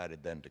if you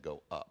decided then to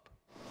go up.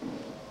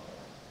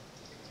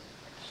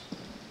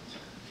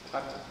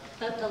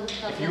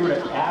 If you were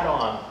to add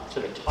on to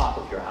the top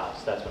of your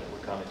house, that's when it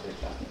would come into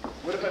effect.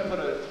 What if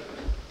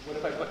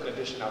I put an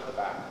addition out the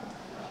back?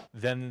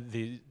 Then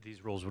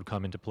these rules would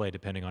come into play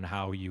depending on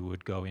how you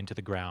would go into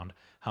the ground,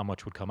 how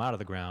much would come out of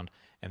the ground,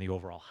 and the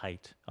overall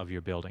height of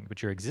your building.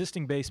 But your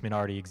existing basement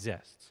already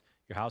exists.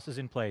 Your house is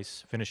in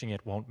place. Finishing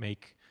it won't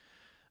make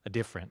a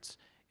difference.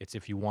 It's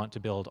if you want to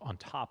build on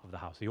top of the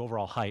house. The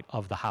overall height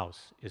of the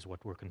house is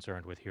what we're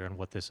concerned with here and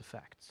what this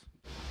affects.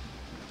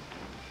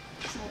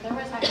 So there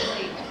was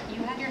actually,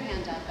 you had your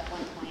hand up at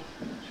one point.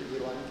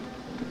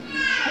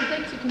 I'd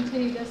like to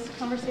continue this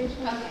conversation.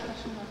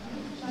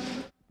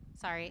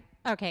 Sorry.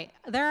 Okay,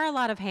 there are a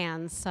lot of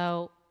hands,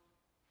 so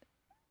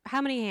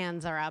how many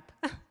hands are up?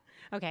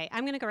 Okay,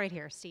 I'm going to go right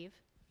here. Steve?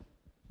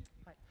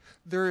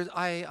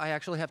 I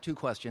actually have two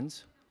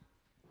questions.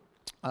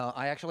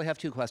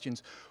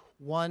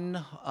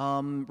 One,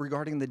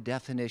 regarding the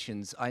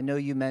definitions. I know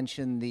you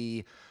mentioned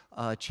the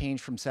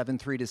change from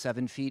 7.3 to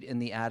 7 feet in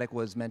the attic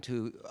was meant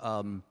to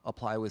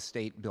apply with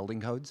state building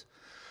codes.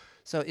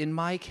 So in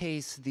my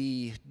case,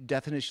 the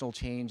definitional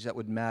change that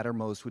would matter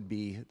most would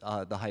be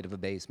the height of a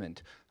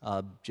basement,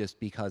 just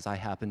because I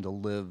happen to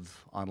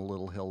live on a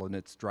little hill and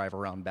it's drive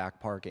around back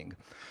parking.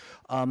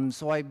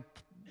 So I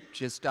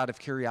just out of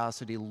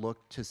curiosity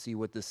looked to see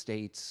what the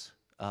state's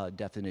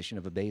definition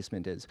of a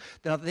basement is.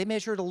 Now they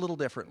measure it a little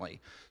differently.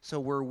 So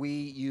where we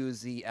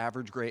use the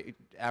average grade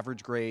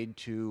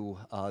to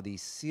the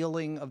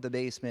ceiling of the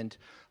basement,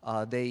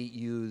 they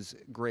use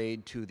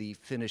grade to the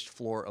finished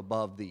floor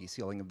above the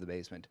ceiling of the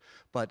basement.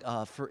 But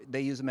they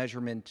use a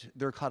measurement.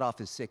 Their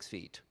cutoff is 6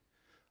 feet,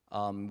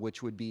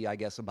 which would be, I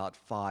guess, about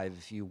 5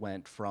 if you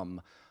went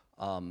from,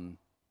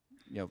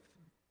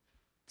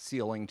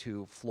 ceiling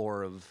to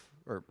floor of,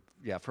 or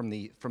yeah, from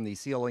the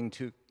ceiling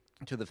to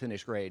the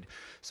finished grade.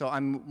 So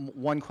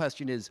one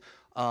question is,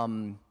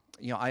 I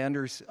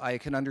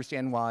can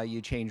understand why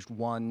you changed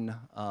one,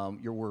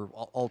 you were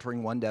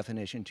altering one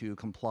definition to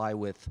comply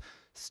with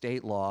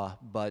state law,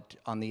 but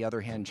on the other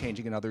hand,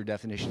 changing another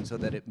definition so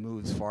that it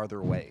moves farther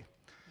away.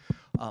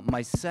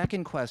 My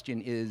second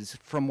question is,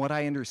 from what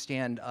I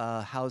understand,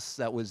 a house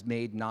that was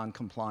made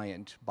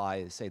non-compliant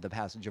by, say, the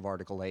passage of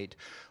Article 8,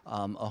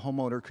 a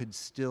homeowner could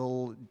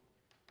still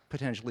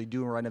potentially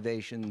do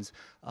renovations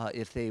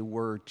if they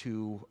were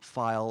to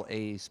file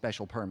a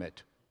special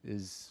permit.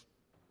 Is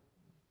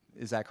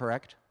that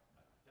correct?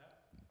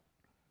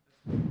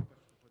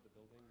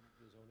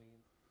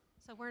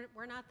 So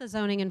we're not the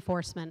zoning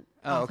enforcement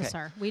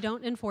officer. Okay. We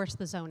don't enforce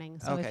the zoning.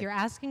 So if you're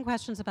asking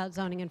questions about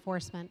zoning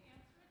enforcement,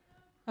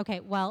 okay,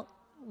 well,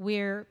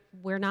 we're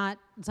not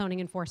zoning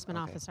enforcement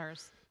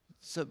officers.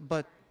 So,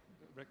 but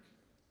Rick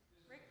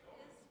is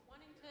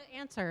wanting to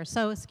answer.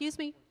 So excuse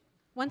me,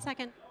 1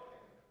 second.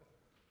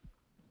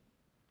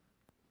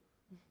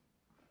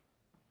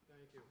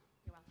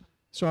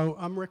 So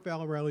I'm Rick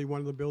Valarelli, one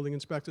of the building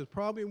inspectors.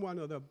 Probably one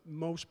of the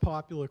most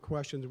popular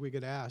questions we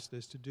get asked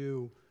is to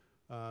do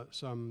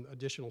some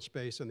additional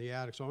space in the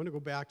attic. So I want to go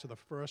back to the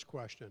first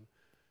question.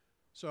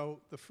 So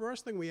the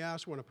first thing we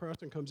ask when a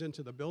person comes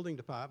into the building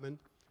department,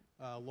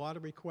 a lot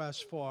of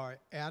requests for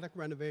attic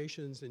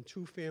renovations in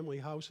two-family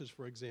houses,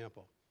 for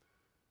example.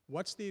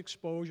 What's the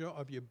exposure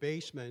of your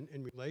basement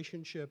in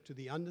relationship to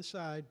the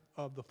underside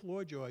of the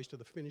floor joist to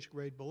the finished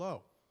grade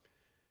below?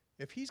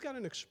 If he's got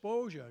an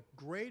exposure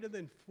greater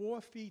than 4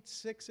 feet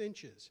 6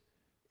 inches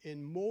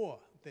in more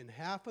than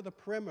half of the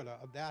perimeter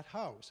of that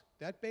house,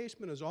 that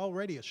basement is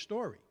already a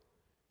story.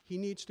 He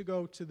needs to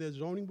go to the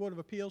Zoning Board of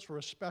Appeals for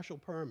a special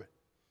permit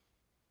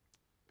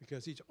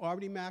because he's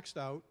already maxed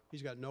out.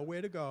 He's got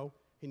nowhere to go.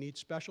 He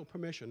needs special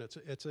permission.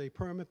 It's a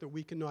permit that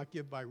we cannot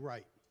give by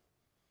right.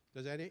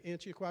 Does that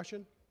answer your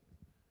question?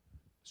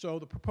 So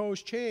the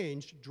proposed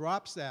change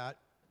drops that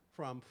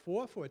from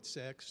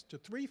 4'6" to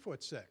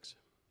 3'6".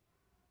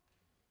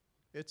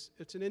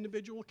 It's an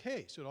individual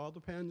case. It all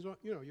depends on,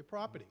 your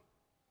property.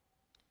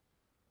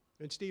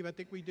 And Steve, I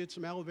think we did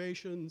some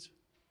elevations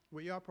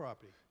with your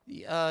property.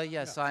 Yes,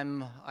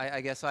 yeah.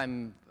 I guess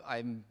I'm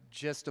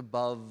just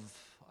above.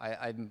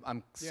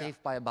 I'm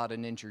safe by about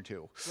an inch or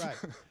two. Right.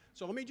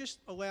 So let me just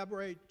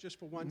elaborate just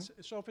for once.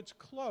 So if it's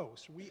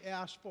close, we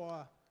ask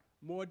for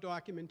more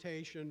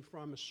documentation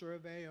from a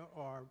surveyor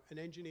or an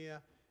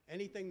engineer,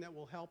 anything that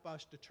will help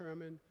us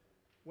determine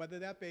whether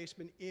that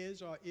basement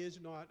is or is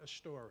not a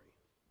story.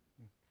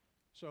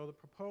 So the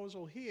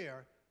proposal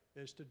here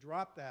is to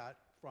drop that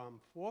from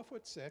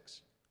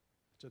 4'6"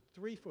 to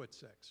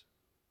 3'6".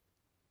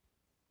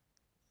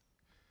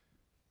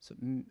 So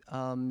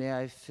may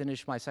I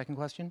finish my second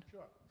question?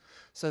 Sure.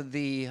 So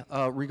the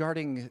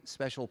regarding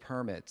special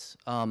permits,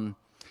 from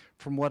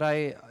what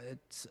I've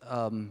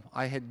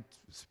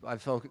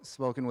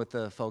spoken with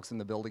the folks in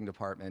the building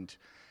department,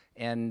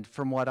 and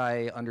from what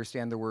I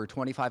understand, there were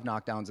 25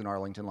 knockdowns in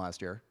Arlington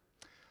last year.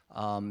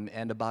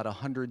 And about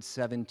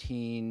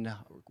 117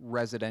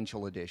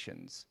 residential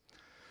additions.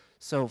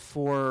 So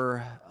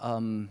for,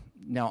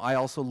 now I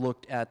also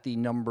looked at the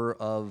number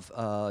of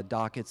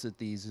dockets that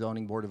the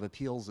Zoning Board of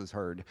Appeals has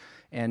heard,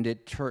 and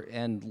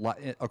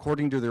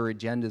according to their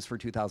agendas for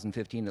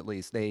 2015 at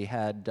least, they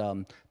had,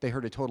 they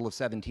heard a total of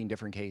 17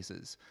 different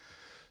cases.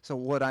 So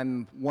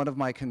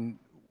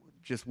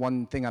just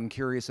one thing I'm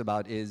curious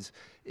about is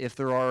if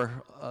there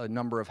are a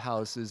number of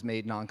houses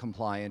made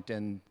non-compliant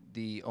and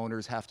the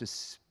owners have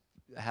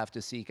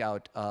to seek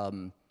out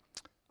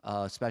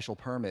special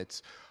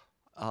permits,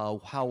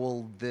 how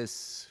will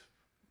this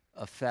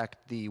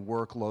affect the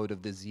workload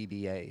of the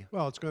ZBA?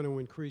 Well, it's going to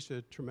increase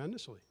it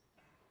tremendously.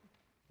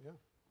 Yeah.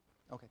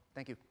 Okay,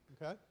 thank you.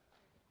 Okay?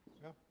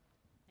 Yeah.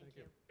 Thank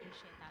you.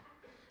 Appreciate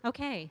that.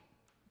 Okay.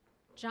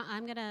 John,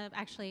 I'm going to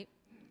actually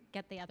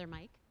get the other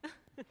mic.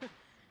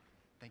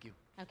 Thank you.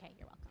 Okay,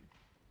 you're welcome.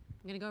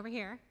 I'm going to go over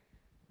here.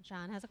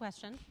 John has a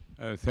question.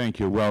 Thank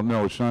you. Well,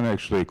 no, it's not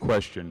actually a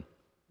question.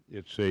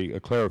 It's a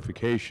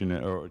clarification,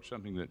 or it's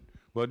something that,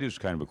 well, it is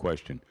kind of a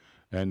question.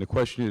 And the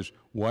question is,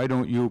 why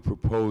don't you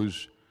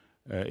propose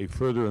a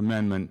further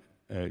amendment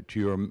to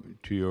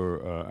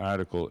your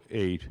Article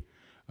 8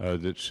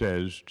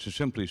 that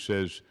simply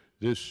says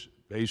this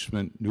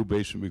new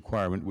basement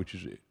requirement, which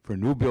is for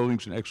new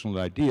buildings an excellent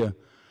idea,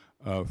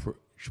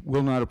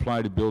 will not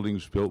apply to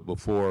buildings built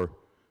before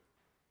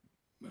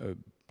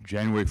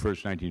January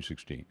 1st,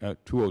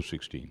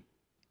 2016.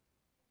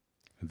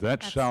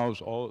 That solves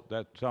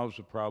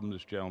the problem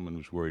this gentleman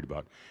was worried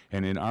about.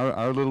 And in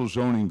our little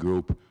zoning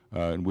group,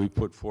 and we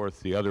put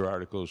forth the other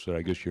articles that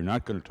I guess you're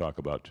not going to talk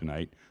about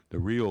tonight, the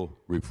real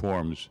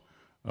reforms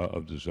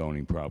of the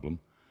zoning problem.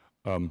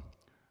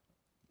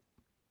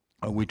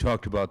 We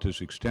talked about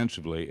this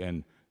extensively,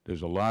 and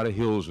there's a lot of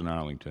hills in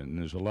Arlington, and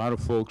there's a lot of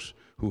folks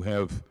who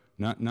have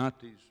not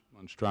these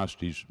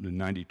monstrosities, the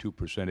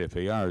 92%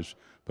 FARs,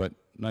 but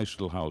nice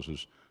little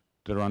houses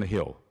that are on a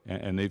hill,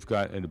 and they've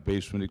got a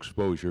basement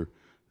exposure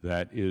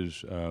that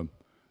is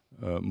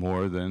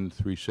more than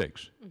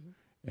 3.6,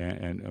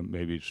 and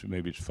maybe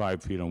it's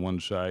 5 feet on one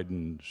side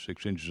and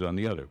 6 inches on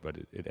the other, but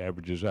it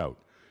averages out.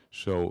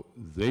 So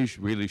they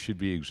really should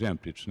be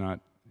exempt. It's not.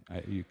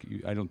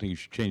 I don't think you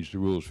should change the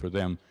rules for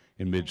them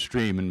in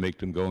midstream and make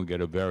them go and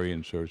get a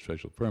variance or a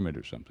special permit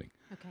or something.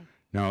 Okay.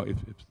 Now,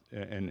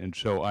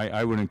 so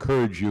I would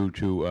encourage you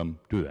to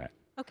do that.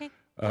 Okay.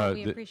 Well,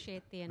 we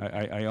appreciate the input.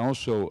 I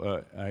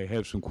also I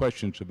have some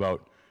questions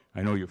about,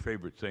 I know your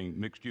favorite thing,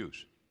 mixed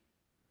use.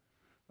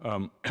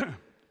 I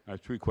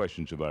have 3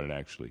 questions about it,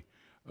 actually.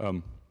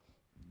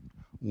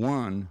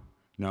 One,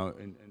 now,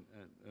 and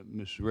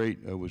Ms.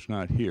 Raitt was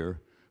not here,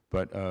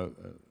 but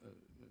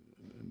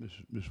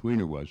Ms.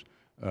 Weiner was.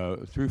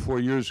 3 or 4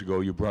 years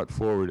ago, you brought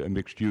forward a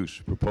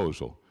mixed-use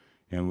proposal,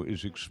 and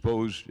is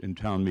exposed in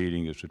town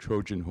meeting as a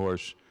Trojan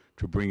horse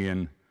to bring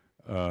in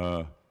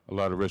a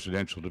lot of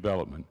residential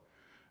development.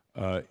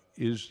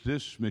 Is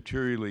this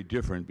materially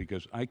different?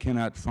 Because I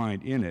cannot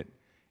find in it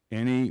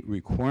any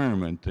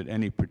requirement that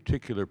any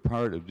particular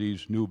part of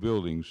these new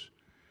buildings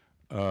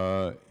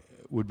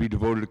would be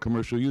devoted to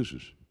commercial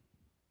uses.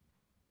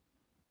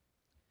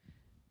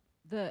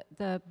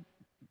 The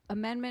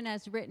amendment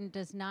as written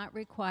does not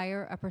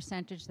require a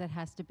percentage that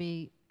has to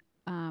be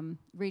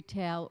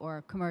retail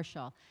or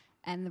commercial.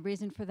 And the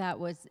reason for that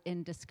was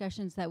in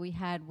discussions that we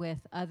had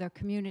with other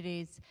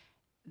communities,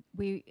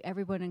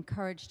 everyone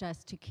encouraged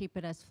us to keep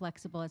it as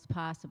flexible as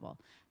possible.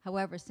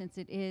 However, since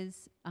it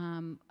is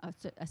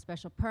a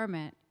special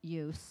permit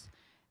use,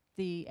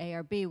 the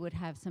ARB would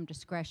have some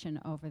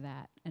discretion over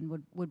that and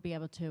would be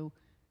able to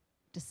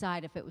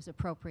decide if it was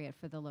appropriate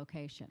for the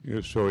location.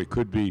 Yeah, so it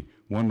could be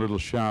one little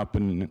shop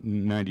and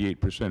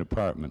 98%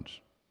 apartments,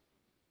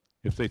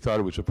 if they thought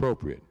it was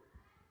appropriate.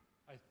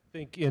 I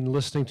think in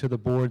listening to the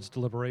board's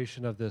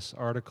deliberation of this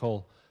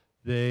article,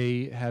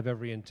 they have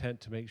every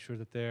intent to make sure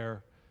that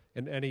they're,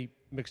 in any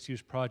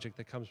mixed-use project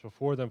that comes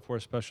before them for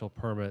a special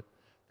permit,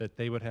 that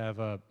they would have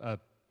a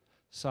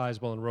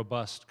sizable and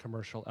robust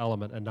commercial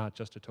element and not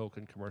just a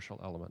token commercial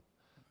element.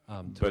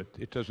 But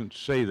it doesn't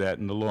say that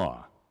in the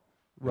law.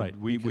 Right.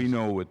 We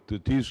know what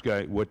these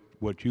guys,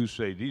 what you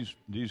say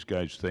these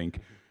guys think.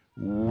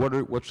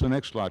 What's the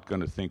next lot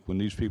going to think when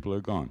these people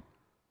are gone?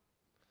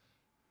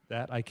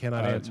 That I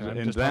cannot answer. I'm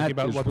And just talking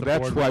about what the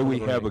that's board why was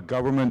we have a deliberating.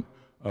 government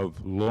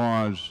of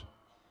laws,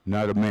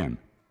 not of men.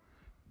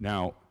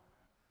 Now,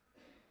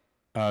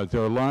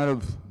 there are a lot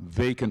of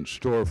vacant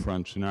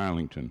storefronts in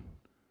Arlington.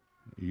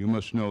 You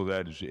must know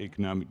that as the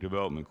economic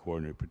development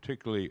coordinator,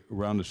 particularly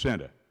around the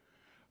center.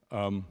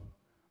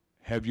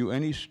 Have you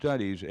any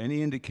studies,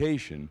 any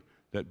indication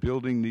that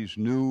building these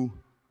new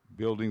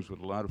buildings with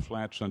a lot of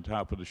flats on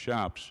top of the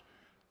shops,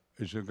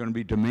 is there going to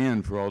be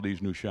demand for all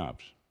these new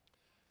shops?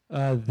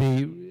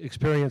 The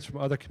experience from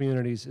other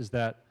communities is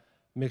that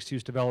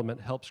mixed-use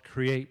development helps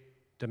create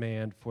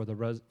demand for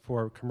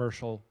for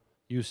commercial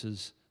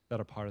uses that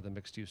are part of the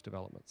mixed-use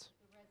developments.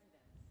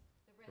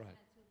 The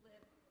residents who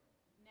live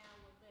now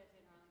will live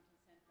in Arlington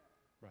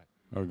Center.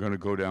 Right. Are going to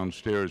go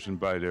downstairs and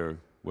buy their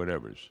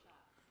whatevers.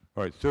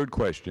 All right, third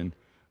question.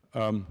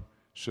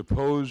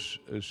 Suppose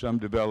some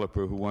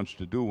developer who wants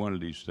to do one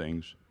of these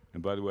things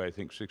And by the way, I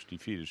think 60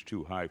 feet is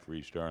too high for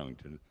East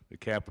Arlington. The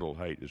capitol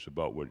height is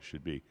about what it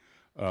should be.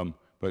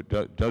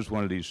 But does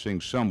one of these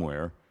things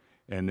somewhere,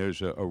 and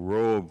there's a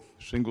row of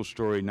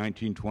single-story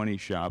 1920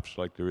 shops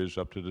like there is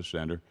up to the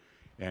center,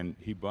 and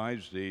he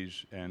buys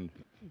these and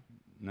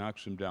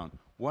knocks them down.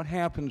 What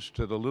happens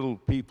to the little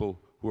people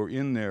who are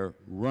in there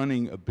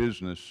running a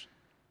business,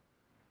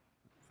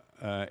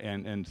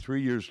 and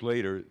 3 years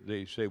later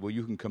they say, well,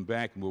 you can come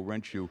back and we'll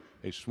rent you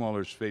a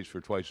smaller space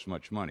for twice as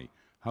much money?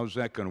 How's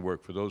that going to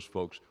work for those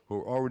folks who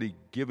are already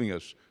giving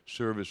us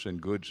service and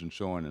goods and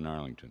so on in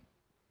Arlington?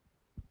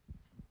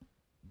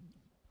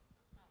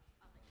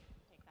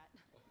 Take that.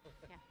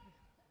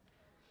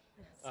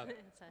 Yeah.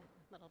 It's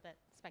a little bit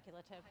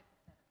speculative.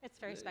 It's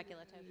very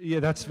speculative. Yeah,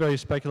 that's very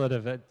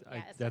speculative.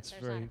 That's there's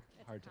very not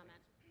a hard to. comment.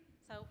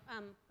 So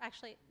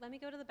actually, let me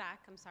go to the back.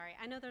 I'm sorry.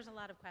 I know there's a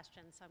lot of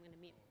questions, so I'm going to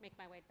make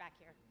my way back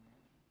here.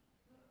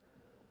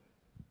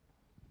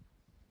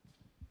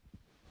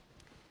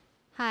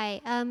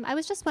 Hi, I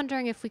was just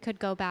wondering if we could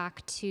go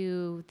back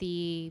to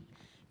the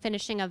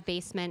finishing of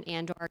basement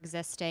and or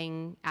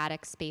existing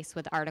attic space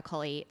with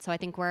Article 8. So I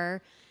think we're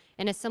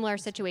in a similar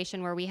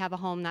situation where we have a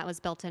home that was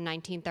built in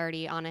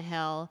 1930 on a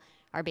hill.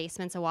 Our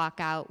basement's a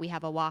walkout. We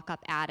have a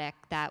walk-up attic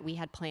that we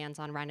had plans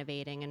on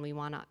renovating, and we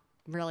want to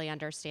really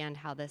understand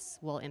how this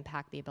will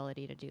impact the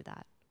ability to do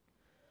that.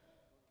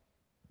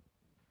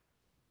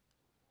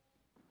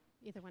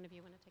 Either one of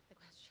you want to take the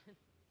question?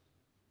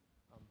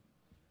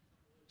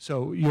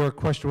 So your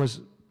question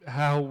was,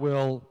 how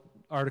will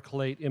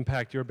Article 8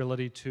 impact your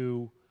ability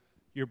to,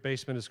 your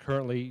basement is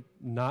currently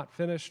not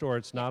finished, or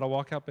it's not a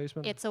walkout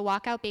basement? It's a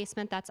walkout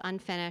basement that's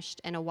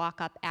unfinished and a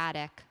walk-up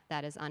attic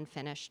that is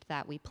unfinished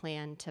that we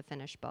plan to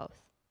finish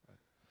both.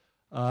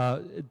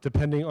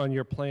 Depending on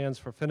your plans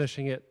for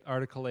finishing it,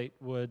 Article 8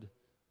 would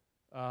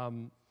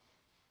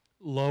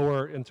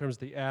lower, in terms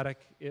of the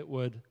attic, it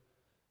would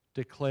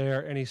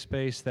declare any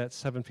space that's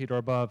 7 feet or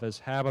above as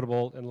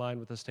habitable in line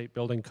with the state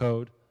building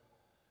code.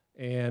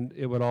 And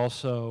it would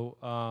also,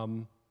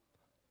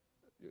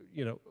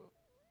 you know,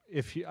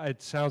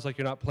 it sounds like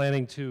you're not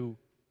planning to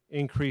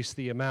increase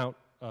the amount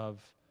of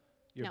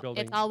your No,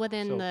 building. it's all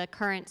within the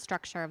current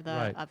structure of the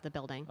Right. of the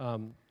building.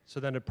 So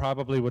then it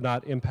probably would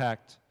not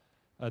impact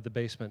the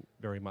basement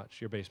very much,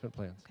 your basement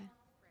plans. Okay.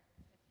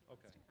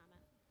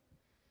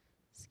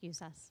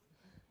 Excuse us.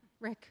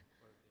 Rick,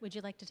 would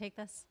you like to take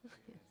this?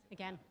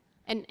 Again.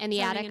 And the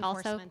Zoning attic also?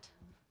 enforcement.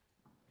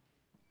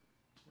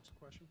 What's the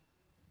question?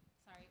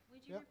 Sorry,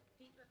 would you Yep.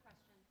 repeat your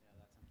question?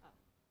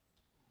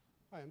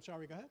 Hi, I'm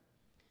sorry, go ahead.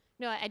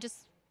 No, I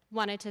just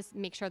wanted to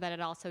make sure that it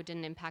also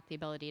didn't impact the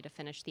ability to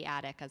finish the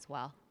attic as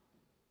well.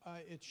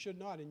 It should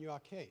not in your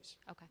case.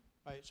 Okay.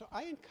 All right, so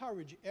I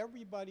encourage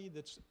everybody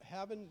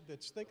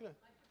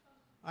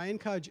I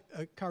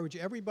encourage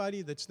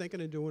everybody that's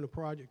thinking of doing a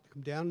project to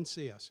come down and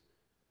see us.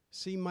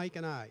 See Mike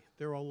and I.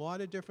 There are a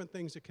lot of different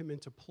things that come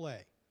into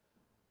play.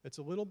 It's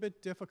a little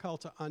bit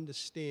difficult to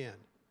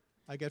understand.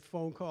 I get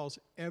phone calls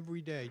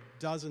every day,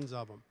 dozens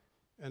of them,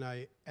 and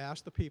I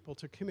ask the people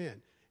to come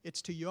in.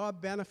 It's to your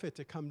benefit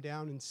to come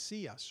down and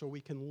see us so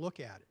we can look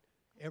at it.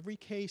 Every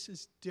case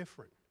is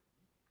different.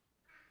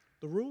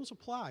 The rules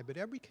apply, but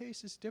every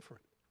case is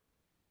different.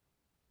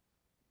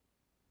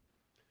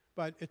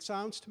 But it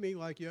sounds to me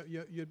like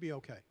you'd be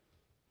okay.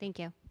 Thank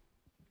you.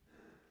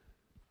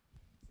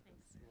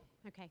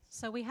 Okay,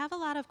 so we have a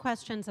lot of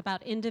questions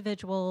about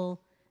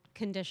individual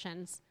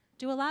conditions.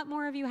 Do a lot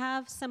more of you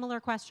have similar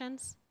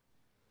questions?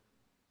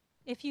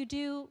 If you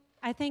do,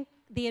 I think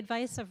the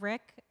advice of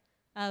Rick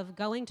of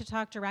going to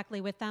talk directly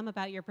with them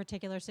about your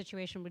particular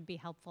situation would be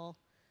helpful.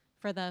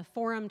 For the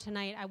forum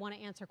tonight, I want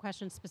to answer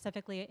questions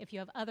specifically if you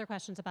have other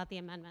questions about the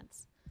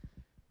amendments.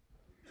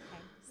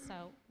 Okay,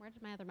 so where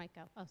did my other mic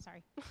go? Oh,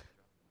 sorry.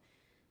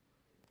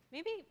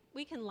 Maybe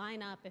we can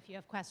line up if you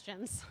have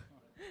questions.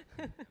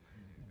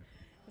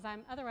 Because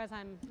otherwise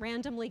I'm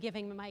randomly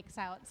giving the mics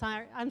out. So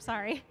I'm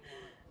sorry.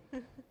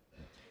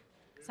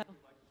 So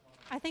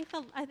I think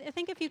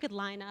if you could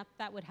line up,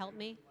 that would help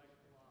me.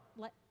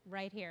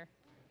 Right here.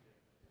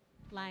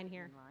 Line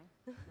here.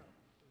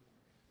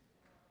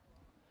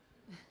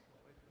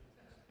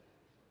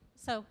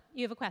 So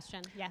you have a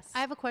question? Yes.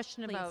 I have a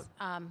question Please.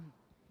 about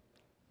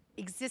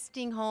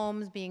existing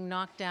homes being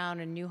knocked down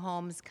and new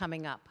homes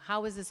coming up.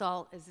 How is this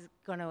all, is it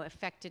going to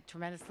affect it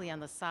tremendously on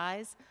the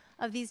size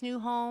of these new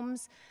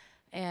homes?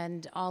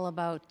 And all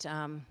about,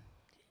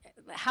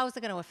 how is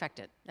it going to affect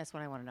it? That's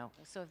what I want to know.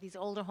 So if these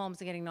older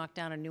homes are getting knocked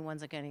down and new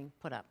ones are getting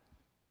put up.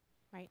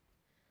 Right.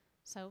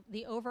 So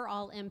the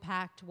overall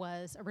impact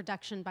was a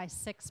reduction by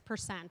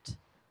 6%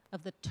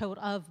 of the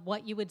total of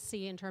what you would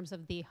see in terms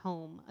of the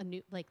home,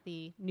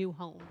 the new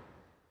home.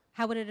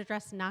 How would it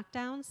address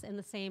knockdowns in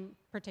the same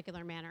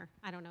particular manner?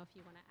 I don't know if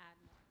you want to add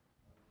more.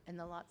 And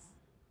the lots?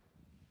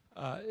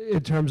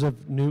 In terms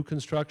of new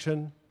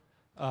construction,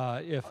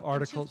 if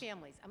articles... Two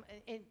families,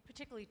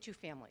 particularly two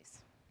families.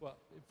 Well,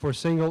 for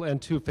single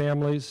and two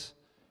families,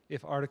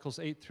 if Articles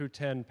 8 through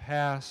 10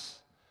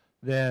 pass,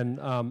 then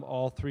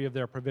all three of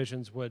their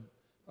provisions would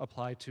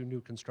apply to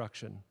new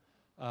construction.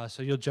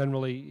 So you'll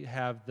generally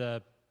have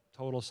the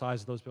total size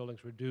of those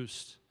buildings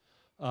reduced,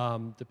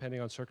 depending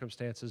on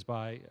circumstances,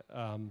 by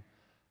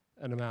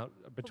an amount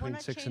between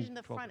 6 and 12. But we're not changing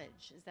the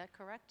frontage, is that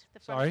correct? The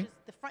Sorry?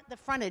 frontage the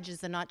frontage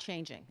is not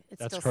changing. It's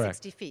That's still correct.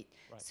 60 feet.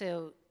 Right.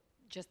 So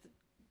just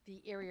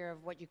the area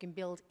of what you can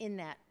build in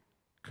that,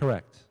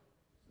 Correct.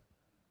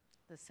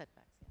 the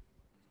setbacks.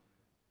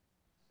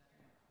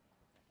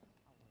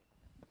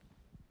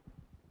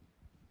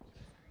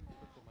 Yeah.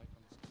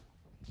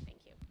 Thank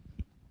you.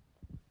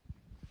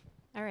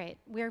 All right,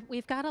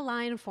 we've got a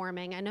line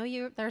forming. I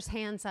know there's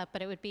hands up,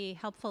 but it would be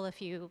helpful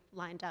if you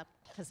lined up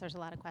because there's a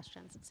lot of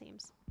questions, it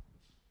seems.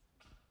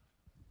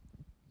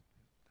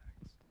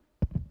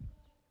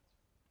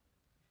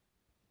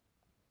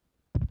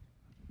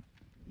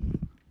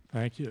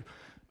 Thank you.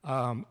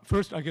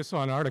 First, I guess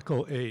on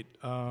Article 8,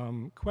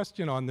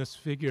 question on this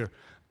figure.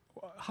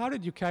 How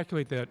did you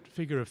calculate that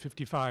figure of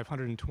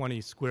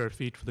 5,520 square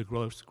feet for the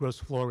gross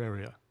floor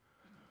area?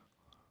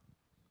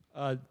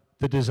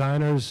 The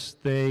designers,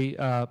 they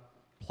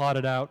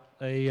plotted out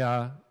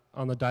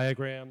on the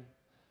diagram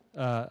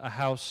a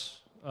house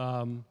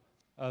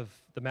of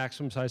the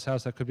maximum size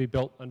house that could be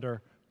built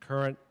under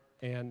current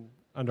and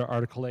under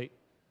Article 8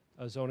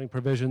 zoning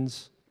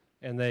provisions,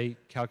 and they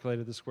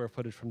calculated the square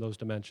footage from those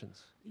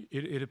dimensions.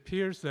 It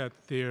appears that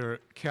they're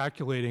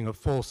calculating a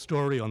full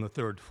story on the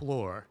third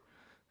floor.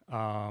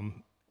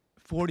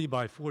 40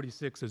 by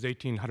 46 is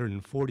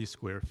 1,840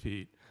 square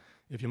feet.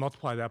 If you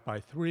multiply that by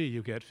 3,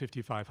 you get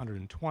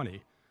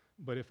 5,520.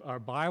 But if our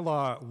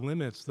bylaw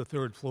limits the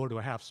third floor to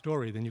a half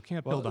story, then you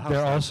can't build a house.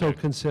 They're that also big.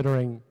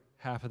 Considering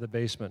half of the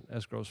basement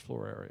as gross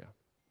floor area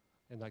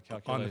in that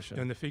calculation.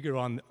 And the figure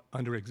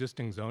under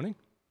existing zoning?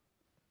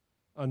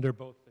 Under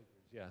both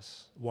figures,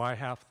 yes. Why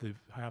half the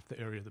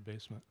area of the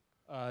basement?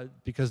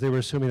 Because they were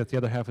assuming that the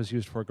other half is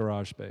used for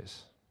garage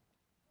space.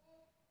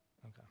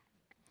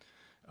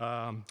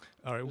 All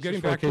right, This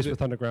is for a case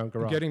with underground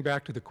garage. Getting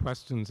back to the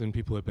questions and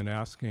people have been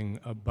asking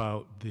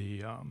about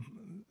the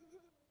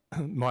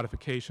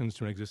modifications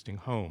to an existing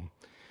home.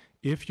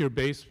 If your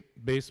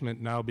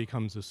basement now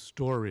becomes a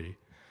story,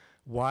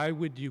 why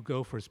would you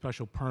go for a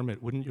special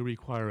permit? Wouldn't you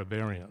require a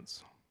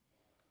variance?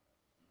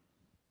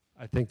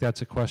 I think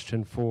that's a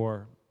question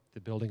for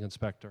the building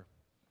inspector.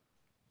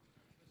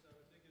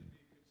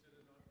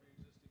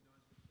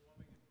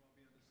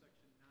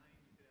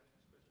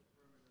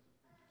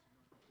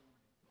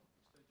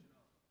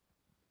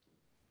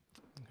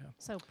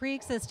 So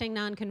pre-existing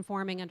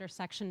non-conforming under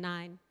Section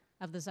 9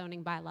 of the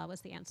zoning bylaw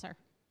was the answer.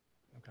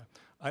 Okay.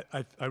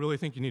 I really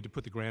think you need to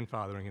put the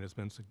grandfathering in,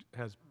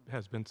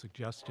 has been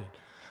suggested.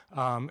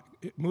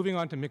 Moving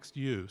on to mixed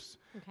use.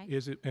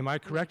 Okay. Am I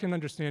correct in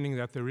understanding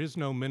that there is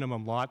no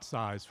minimum lot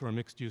size for a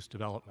mixed-use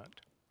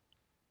development?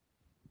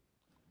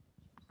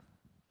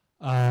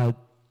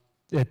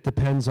 It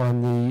depends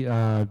on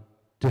the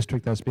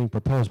district that's being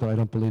proposed, but I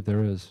don't believe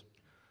there is.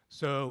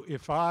 So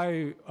if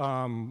I,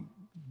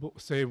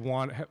 say,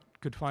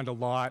 could find a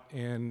lot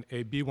in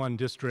a B1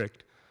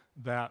 district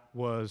that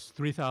was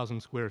 3,000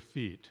 square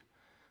feet,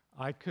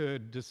 I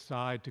could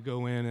decide to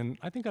go in and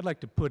I think I'd like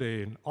to put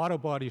an auto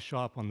body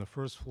shop on the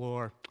first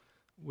floor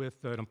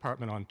with an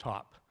apartment on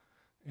top.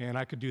 And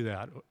I could do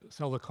that,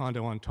 sell the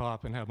condo on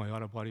top and have my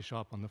auto body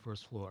shop on the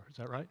first floor. Is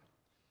that right?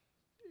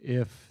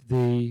 If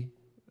the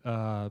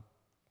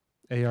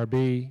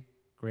ARB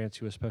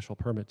grants you a special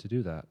permit to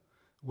do that.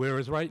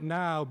 Whereas right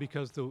now,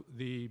 because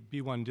the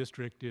B1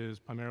 district is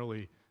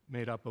primarily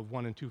made up of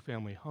 1- and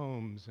 2-family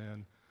homes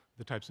and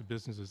the types of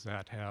businesses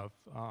that have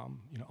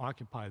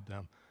occupied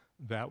them,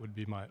 that would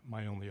be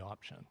my only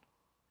option.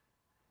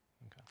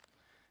 Okay.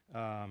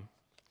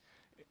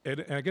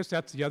 And I guess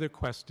that's the other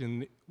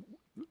question.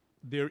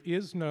 There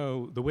is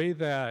the way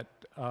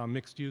that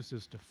mixed use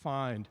is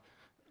defined,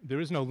 there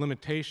is no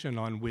limitation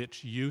on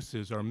which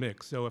uses are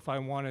mixed. So if I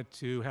wanted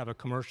to have a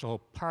commercial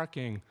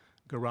parking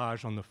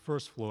garage on the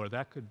first floor,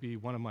 that could be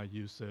one of my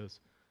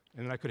uses.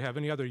 And then I could have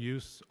any other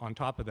use on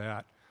top of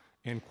that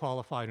and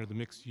qualify under the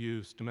mixed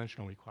use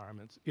dimensional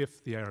requirements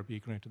if the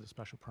ARB granted the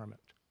special permit.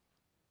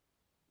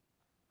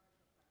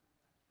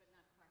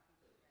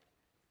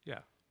 Yeah.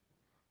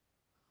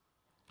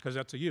 Because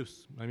that's a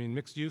use. I mean,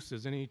 mixed use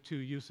is any two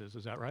uses,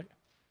 is that right?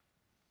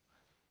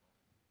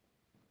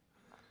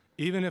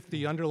 Even if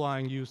the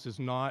underlying use is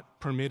not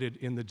permitted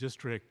in the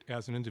district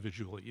as an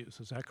individual use,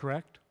 is that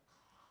correct?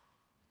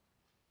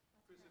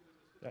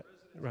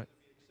 Right.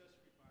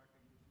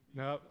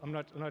 No, I'm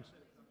not.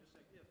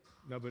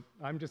 No, but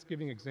I'm just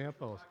giving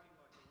examples.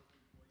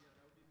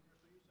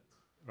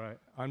 Right.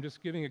 I'm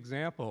just giving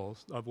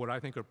examples of what I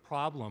think are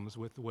problems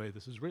with the way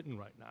this is written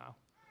right now.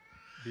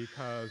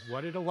 Because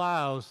what it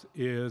allows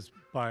is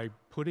by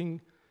putting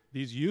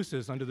these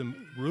uses under the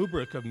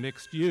rubric of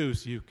mixed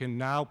use, you can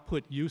now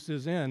put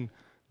uses in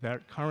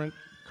that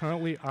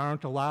currently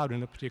aren't allowed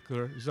in a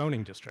particular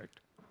zoning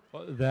district.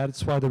 Well,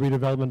 that's why the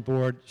redevelopment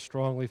board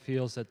strongly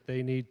feels that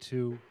they need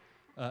to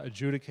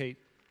adjudicate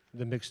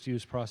the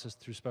mixed-use process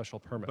through special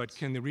permits. But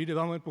can the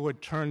redevelopment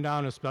board turn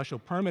down a special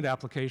permit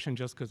application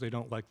just because they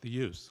don't like the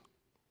use?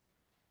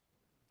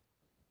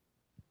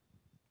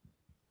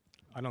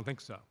 I don't think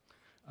so.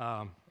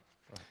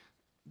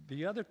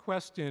 The other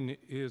question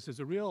is, there's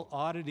a real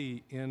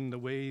oddity in the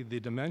way the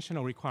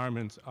dimensional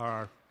requirements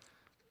are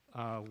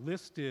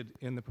listed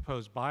in the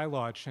proposed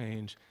bylaw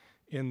change,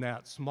 in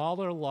that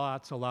smaller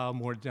lots allow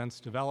more dense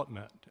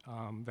development.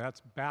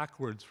 That's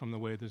backwards from the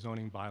way the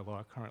zoning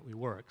bylaw currently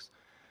works.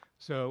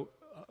 So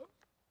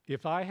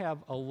if I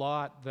have a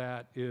lot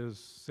that is,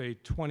 say,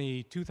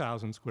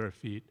 22,000 square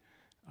feet,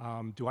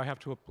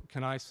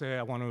 can I say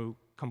I want to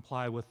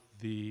comply with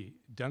the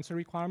denser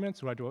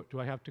requirements, or do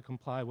I have to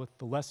comply with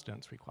the less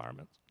dense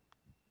requirements?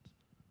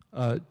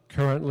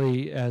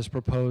 Currently, as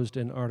proposed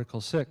in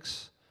Article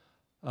 6,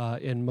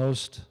 in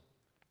most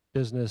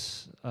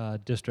business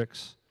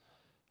districts,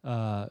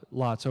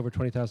 lots over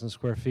 20,000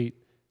 square feet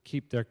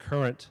keep their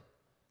current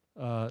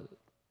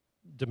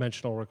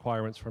dimensional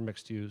requirements for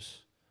mixed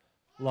use.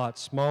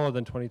 Lots smaller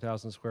than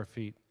 20,000 square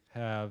feet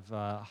have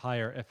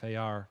higher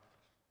FAR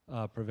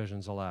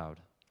provisions allowed.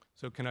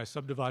 So can I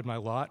subdivide my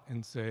lot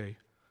and say,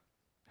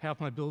 half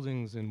my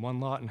building's in one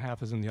lot and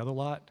half is in the other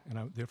lot,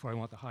 and therefore I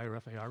want the higher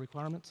FAR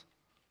requirements?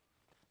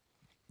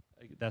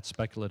 That's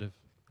speculative.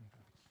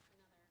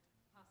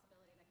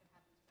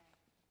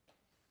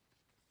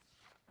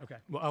 Okay,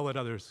 well, I'll let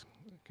others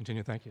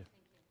continue. Thank you.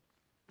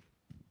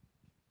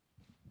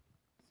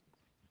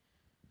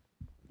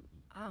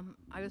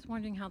 I was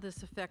wondering how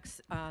this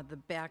affects the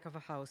back of a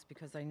house,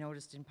 because I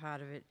noticed in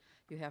part of it,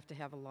 you have to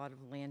have a lot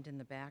of land in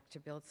the back to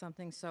build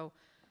something. So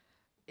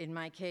in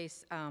my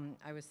case,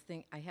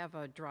 I have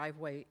a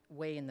driveway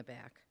way in the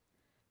back,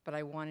 but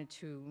I wanted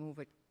to move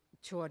it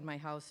toward my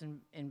house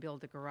and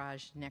build a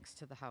garage next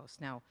to the house.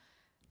 Now,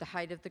 the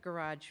height of the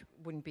garage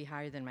wouldn't be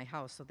higher than my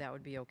house, so that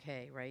would be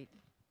okay, right?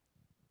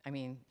 I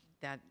mean,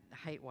 that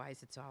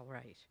height-wise, it's all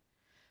right.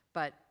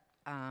 But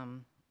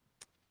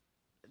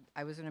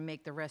I was going to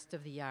make the rest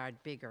of the yard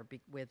bigger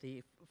with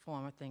the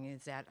former thing.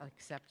 Is that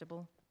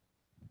acceptable?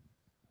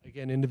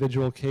 Again,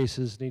 individual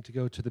cases need to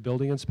go to the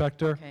building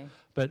inspector. Okay.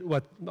 But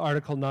what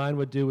Article 9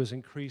 would do is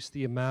increase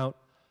the amount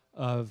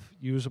of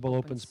usable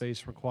open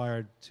space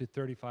required to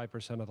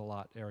 35% of the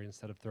lot area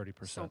instead of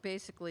 30%. So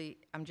basically,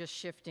 I'm just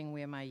shifting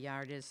where my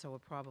yard is, so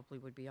it probably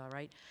would be all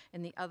right.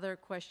 And the other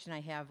question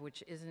I have,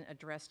 which isn't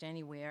addressed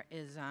anywhere,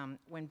 is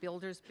when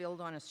builders build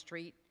on a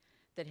street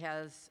that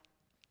has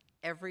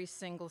every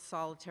single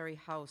solitary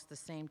house the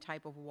same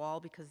type of wall,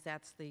 because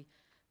that's the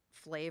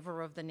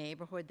flavor of the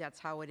neighborhood, that's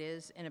how it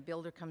is, and a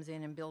builder comes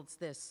in and builds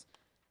this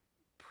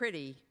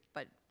pretty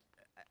but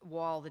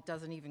wall that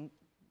doesn't even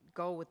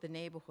go with the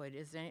neighborhood.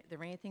 Is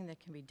there anything that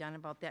can be done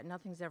about that?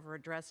 Nothing's ever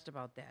addressed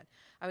about that.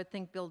 I would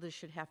think builders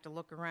should have to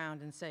look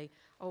around and say,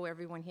 oh,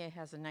 everyone here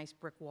has a nice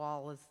brick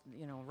wall, as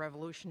you know,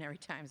 revolutionary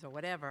times or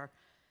whatever,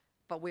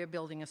 but we're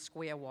building a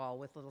square wall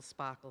with little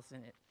sparkles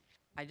in it.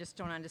 I just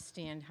don't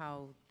understand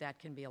how that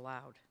can be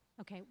allowed.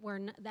 Okay,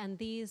 and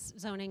these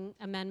zoning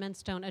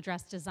amendments don't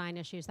address design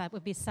issues. That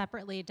would be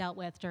separately dealt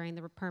with during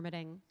the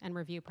permitting and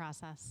review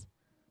process.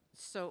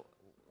 So,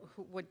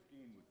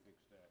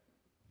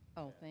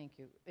 oh, thank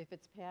you. If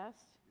it's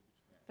passed?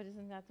 But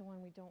isn't that the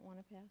one we don't want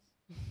to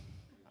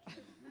pass?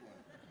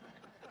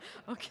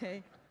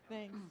 Okay,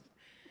 thanks.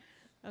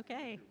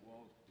 Okay.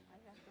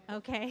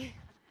 Okay.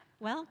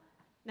 Well,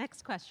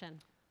 next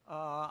question.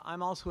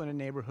 I'm also in a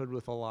neighborhood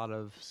with a lot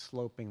of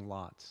sloping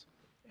lots.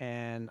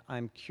 And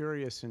I'm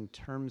curious, in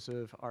terms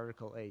of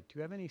Article 8, do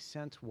you have any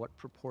sense what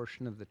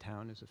proportion of the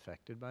town is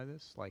affected by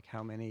this? Like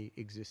how many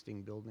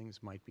existing buildings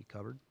might be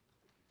covered?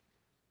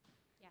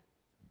 Yeah.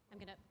 I'm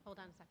going to hold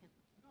on a second.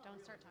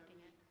 Don't start talking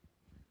yet.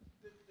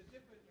 The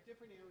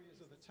different areas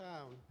of the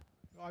town,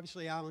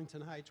 obviously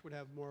Arlington Heights would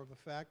have more of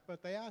effect,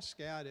 but they are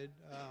scattered.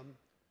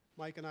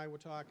 Mike and I were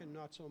talking,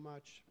 not so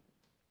much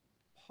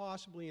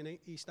possibly in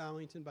East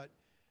Arlington, but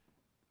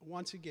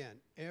once again,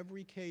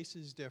 every case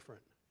is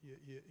different.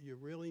 You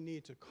really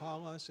need to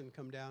call us and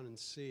come down and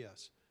see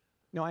us.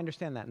 No, I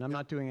understand that, and I'm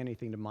not doing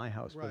anything to my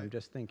house, but I'm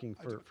just thinking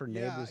for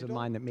neighbors of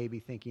mine that may be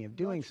thinking of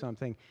doing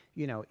something,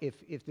 you know,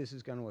 if this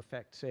is going to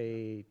affect,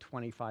 say,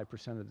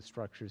 25% of the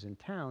structures in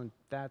town,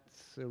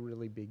 that's a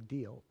really big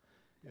deal,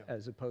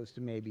 as opposed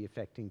to maybe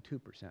affecting 2%.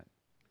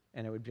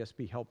 And it would just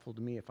be helpful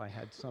to me if I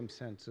had some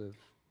sense of,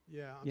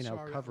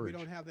 sorry, coverage. We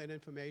don't have that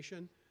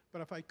information,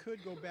 but if I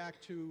could go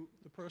back to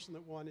the person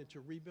that wanted to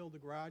rebuild the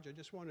garage, I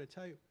just wanted to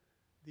tell you,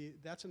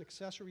 that's an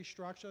accessory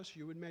structure, so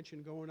you would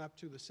mention going up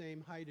to the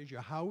same height as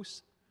your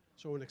house.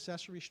 So an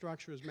accessory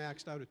structure is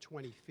maxed out at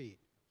 20 feet.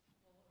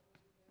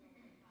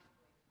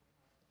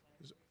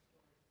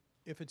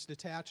 If it's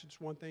detached,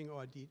 it's one thing,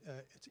 or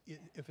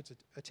if it's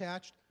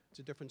attached, it's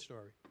a different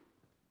story.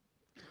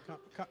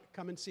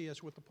 Come and see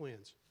us with the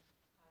plans.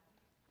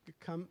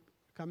 Come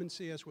and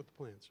see us with the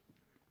plans.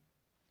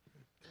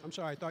 I'm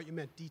sorry, I thought you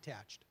meant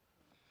detached.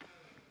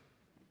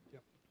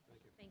 Yep, thank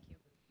you. Thank you.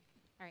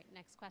 All right,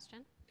 next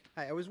question.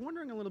 Hi, I was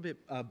wondering a little bit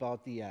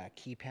about the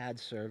keypad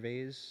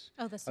surveys.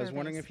 Oh, the surveys. I was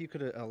wondering if you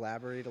could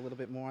elaborate a little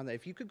bit more on that.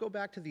 If you could go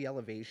back to the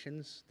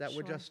elevations that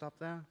were just up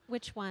there.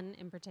 Which one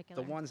in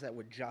particular? The ones that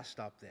were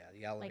just up there,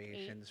 the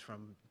elevations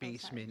from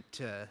basement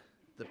to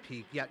the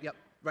peak. Yep,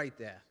 right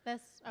there. This?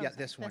 Oh, yeah, sorry.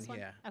 this one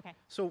here. Okay.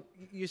 So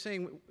you're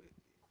saying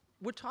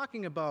we're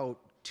talking about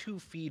 2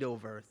 feet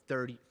over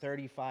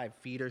 35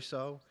 feet or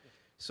so.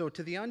 So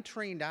to the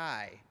untrained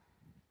eye,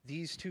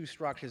 these two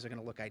structures are going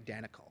to look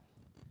identical.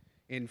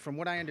 And from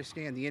what I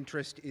understand, the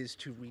interest is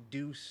to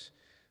reduce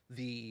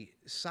the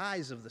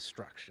size of the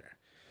structure.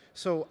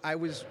 So I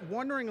was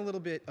wondering a little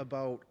bit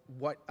about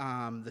what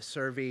the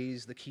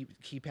surveys, the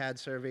keypad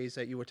surveys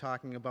that you were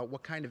talking about,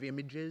 what kind of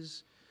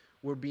images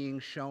were being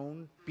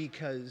shown,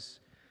 because,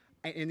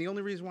 and the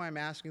only reason why I'm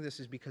asking this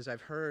is because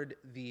I've heard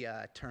the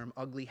term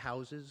ugly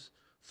houses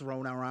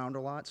thrown around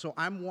a lot. So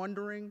I'm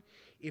wondering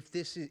if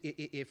this is,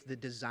 if the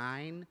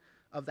design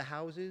of the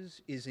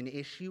houses is an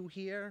issue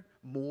here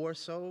more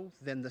so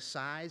than the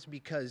size,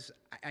 because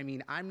I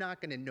mean, I'm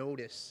not going to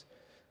notice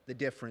the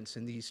difference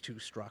in these two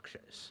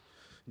structures.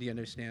 Do you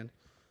understand?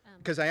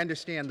 Because I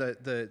understand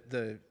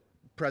the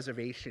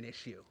preservation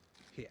issue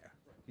here.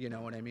 You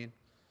know what I mean?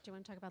 Do you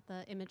want to talk about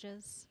the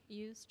images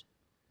used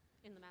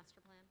in the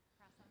master plan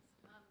process?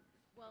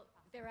 Well,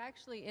 they're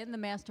actually in the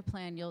master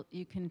plan.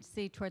 You can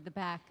see toward the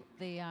back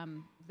the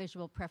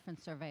visual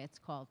preference survey, it's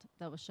called,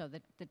 that will show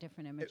the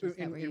different images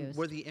that were used.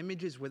 Were the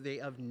images, were they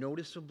of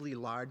noticeably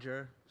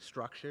larger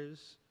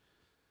structures?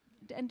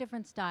 And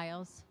different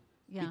styles.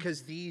 Yeah.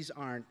 Because these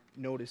aren't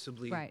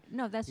noticeably. Right.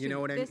 No, that's you true. know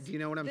what I. Do you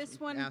know what I'm This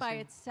one asking? by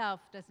itself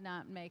does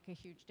not make a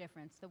huge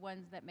difference. The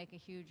ones that make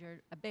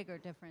a bigger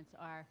difference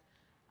are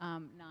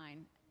 9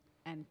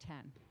 and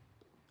 10.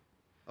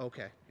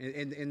 Okay.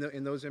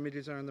 And those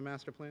images are in the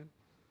master plan?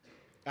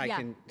 I Yeah,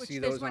 can which see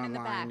there's those one in the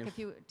online. back. If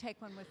you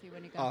take one with you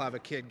when you go. I'll have a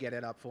kid get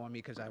it up for me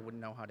because I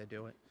wouldn't know how to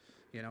do it.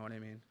 You know what I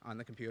mean? On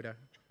the computer.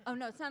 Oh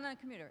no, it's not on a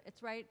computer.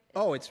 It's right.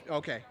 Oh, it's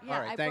okay. Yeah,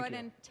 All right. I Thank brought you.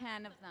 in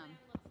 10 of them.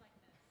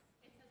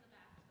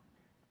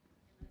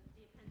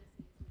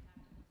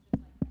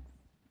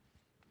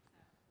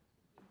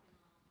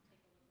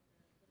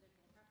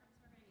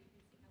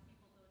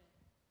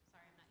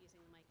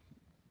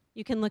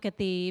 You can look at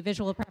the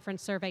visual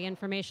preference survey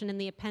information in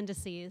the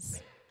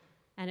appendices,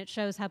 and it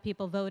shows how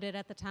people voted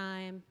at the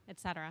time, et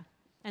cetera,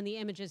 and the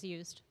images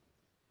used.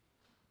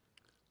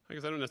 I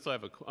guess I don't necessarily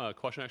have a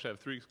question. Actually, I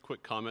have 3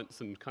 quick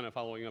comments and kind of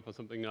following up on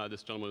something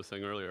this gentleman was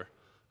saying earlier.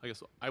 I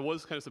guess I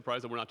was kind of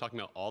surprised that we're not talking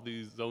about all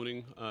these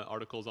zoning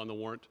articles on the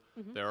warrant.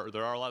 Mhm.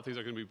 There are a lot of things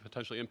that are going to be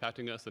potentially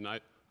impacting us, and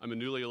I'm a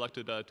newly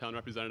elected town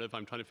representative.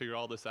 I'm trying to figure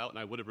all this out, and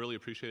I would have really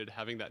appreciated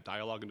having that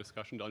dialogue and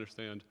discussion to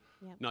understand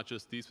Yep. not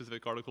just these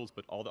specific articles,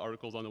 but all the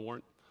articles on the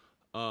warrant.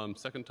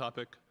 Second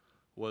topic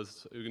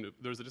was,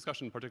 there's a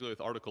discussion particularly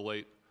with Article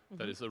 8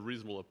 that Mhm. is a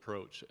reasonable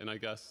approach, and I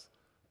guess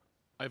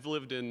I've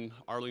lived in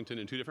Arlington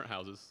in 2 different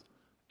houses,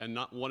 and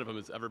not one of them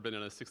has ever been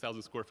in a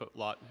 6,000 square foot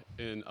lot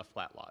in a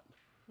flat lot.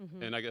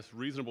 Mhm. And I guess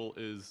reasonable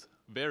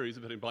varies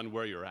depending upon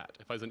where you're at.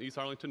 If I was in East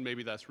Arlington,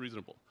 maybe that's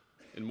reasonable.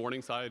 In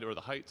Morningside or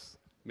the Heights,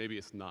 maybe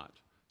it's not.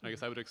 And I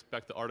guess I would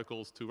expect the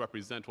articles to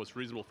represent what's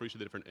reasonable for each of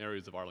the different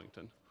areas of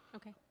Arlington.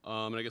 Okay.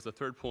 And I guess the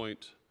third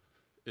point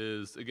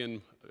is,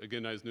 again,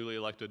 I was newly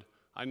elected.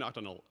 I knocked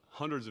on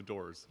hundreds of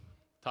doors,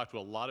 talked to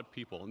a lot of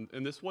people,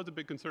 and this was a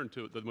big concern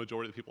to the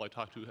majority of the people I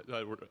talked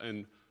to.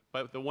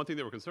 But the one thing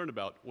they were concerned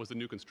about was the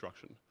new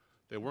construction.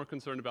 They weren't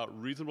concerned about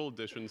reasonable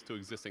additions to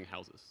existing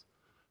houses.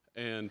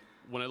 And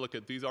when I look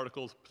at these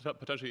articles,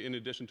 potentially in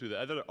addition to the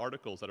other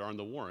articles that are on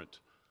the warrant,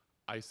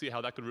 I see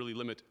how that could really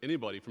limit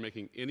anybody from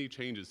making any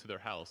changes to their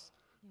house.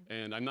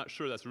 And I'm not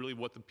sure that's really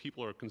what the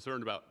people are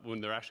concerned about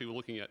when they're actually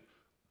looking at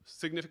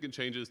significant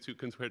changes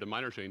compared to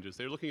minor changes.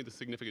 They're looking at the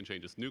significant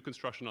changes, new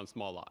construction on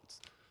small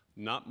lots,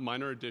 not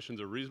minor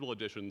additions or reasonable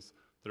additions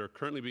that are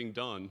currently being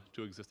done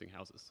to existing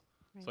houses.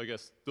 Right. So I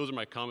guess those are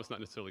my comments, not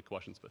necessarily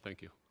questions, but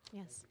thank you.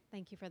 Yes,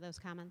 thank you for those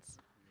comments.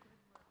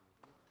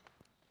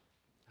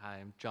 Hi,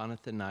 I'm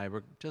Jonathan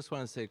Nyberg. Just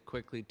want to say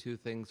quickly 2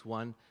 things.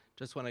 One,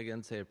 just want to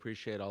again say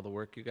appreciate all the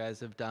work you guys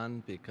have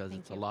done, because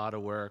it's a lot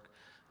of work,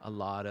 a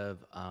lot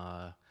of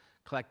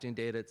collecting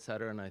data, et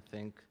cetera, and I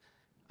think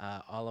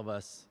all of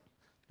us,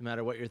 no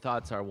matter what your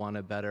thoughts are, want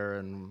a better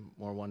and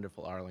more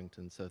wonderful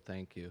Arlington, so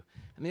thank you.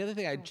 And the other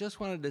thing I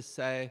just wanted to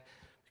say,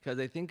 because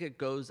I think it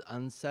goes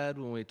unsaid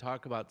when we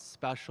talk about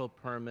special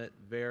permit,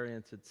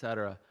 variance, et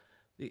cetera,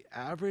 the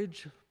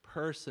average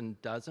person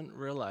doesn't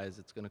realize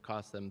it's going to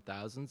cost them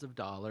thousands of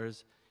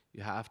dollars.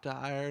 You have to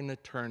hire an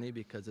attorney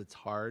because it's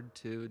hard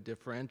to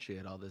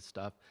differentiate all this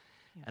stuff,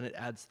 and it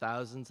adds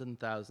thousands and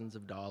thousands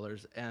of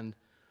dollars, and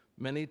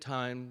many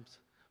times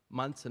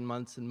months and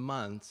months and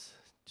months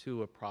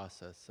to a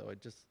process. So I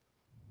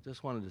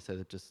just wanted to say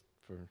that just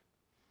for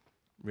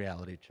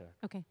reality check.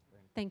 Okay,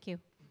 thank you.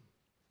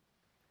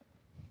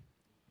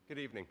 Good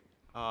evening.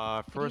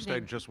 Good First, I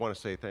evening. just want to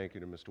say thank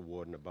you to Mr.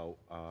 Warden about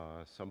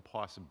some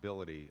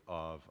possibility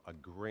of a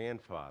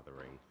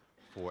grandfathering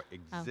for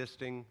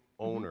existing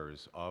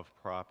owners of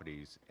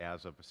properties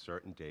as of a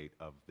certain date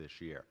of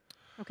this year.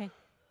 Okay.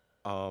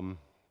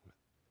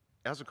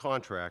 As a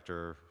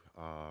contractor,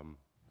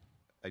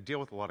 I deal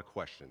with a lot of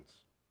questions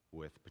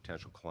with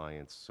potential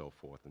clients, so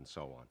forth and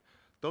so on.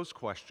 Those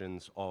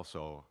questions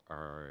also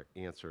are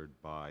answered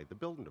by the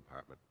building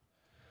department.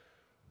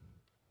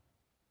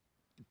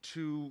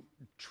 To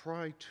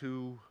try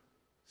to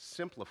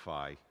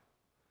simplify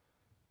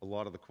a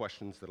lot of the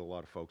questions that a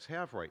lot of folks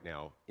have right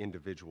now,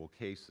 individual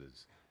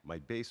cases. My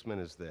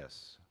basement is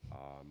this,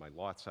 my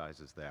lot size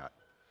is that.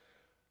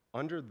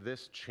 Under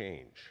this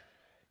change,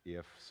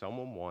 if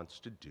someone wants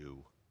to do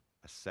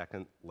a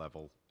second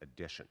level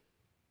addition,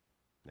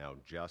 now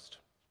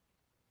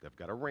they've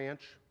got a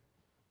ranch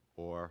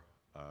or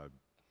a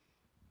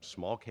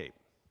small cape,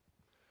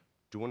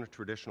 doing a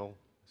traditional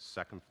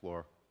second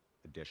floor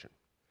addition.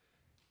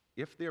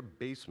 If their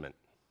basement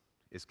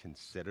is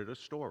considered a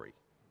story,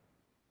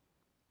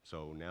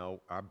 so now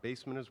our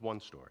basement is 1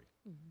 story,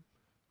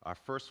 our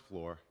first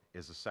floor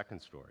is a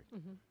 2nd story.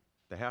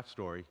 The half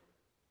story,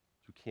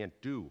 you can't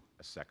do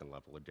a second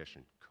level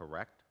addition,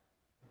 correct?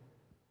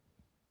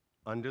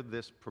 Under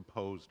this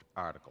proposed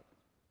article.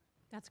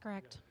 That's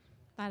correct.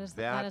 That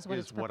is what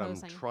it's what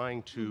proposing. I'm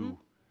trying to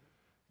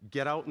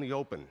get out in the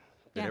open,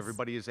 that Yes.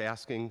 everybody is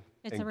asking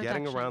It's and a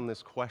getting reduction. around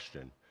this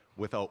question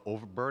without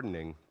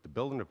overburdening the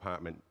building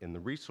department and the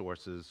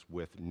resources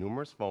with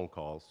numerous phone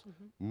calls,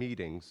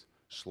 meetings,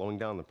 slowing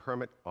down the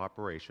permit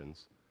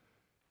operations.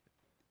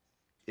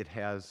 It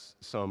has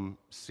some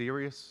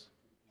serious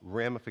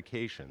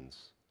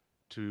ramifications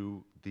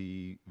to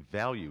the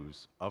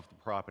values of the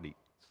property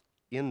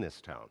in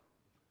this town.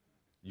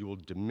 You will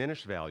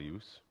diminish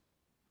values.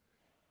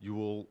 You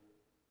will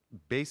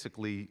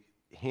basically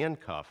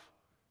handcuff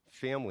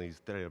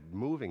families that are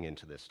moving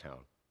into this town.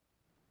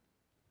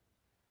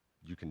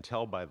 You can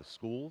tell by the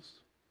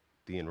schools,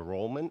 the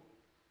enrollment.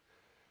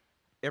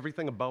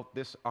 Everything about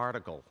this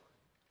article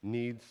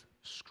needs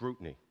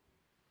scrutiny.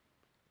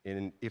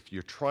 And if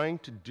you're trying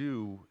to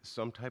do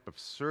some type of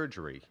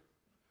surgery,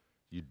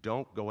 you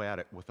don't go at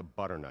it with a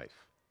butter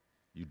knife.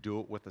 You do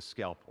it with a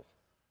scalpel.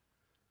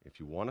 If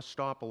you want to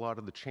stop a lot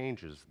of the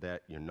changes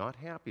that you're not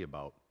happy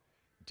about,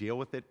 deal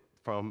with it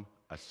from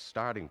a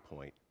starting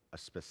point, a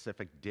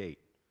specific date,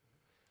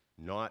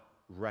 not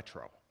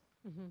retro.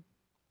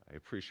 I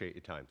appreciate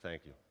your time.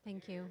 Thank you.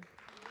 Thank you.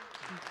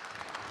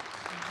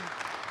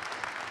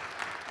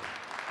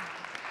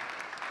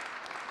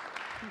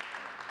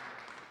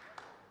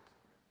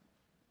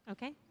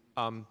 Okay.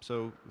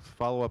 So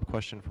follow-up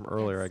question from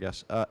earlier, I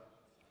guess.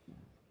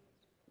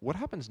 What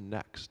happens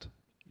next?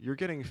 You're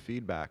getting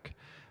feedback,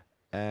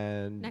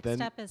 and Next then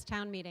step is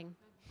town meeting.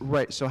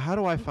 right. So how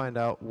do I find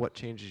out what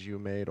changes you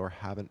made or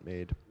haven't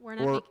made? We're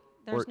not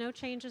there's no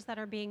changes that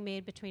are being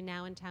made between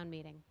now and town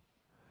meeting.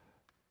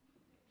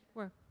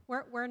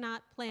 We're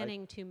not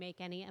planning to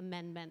make any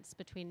amendments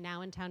between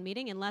now and town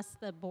meeting unless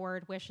the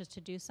board wishes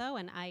to do so,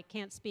 and I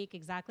can't speak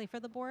exactly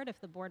for the board.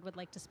 If the board would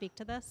like to speak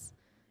to this,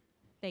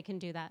 they can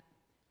do that.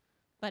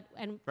 But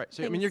right.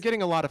 So I mean, you're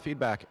getting a lot of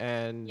feedback,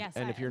 and Yes,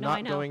 if you're no,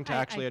 I not know. going to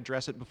actually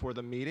address it before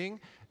the meeting,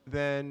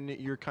 then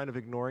you're kind of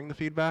ignoring the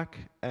feedback.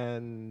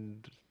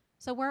 And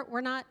So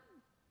we're not.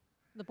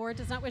 The board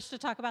does not wish to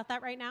talk about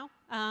that right now.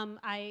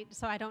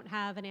 So I don't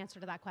have an answer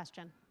to that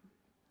question.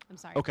 I'm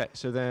sorry. okay,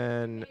 so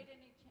then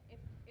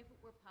If it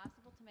were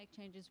possible to make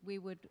changes, we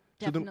would So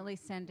then- definitely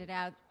send it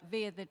out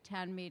via the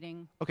town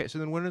meeting. okay, so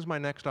then when is my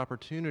next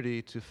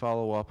opportunity to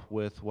follow up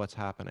with what's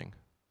happening?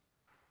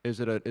 Is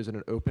it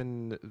an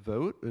open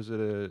vote? Is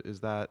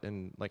that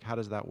how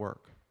does that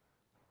work?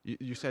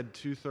 You said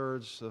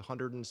 2/3,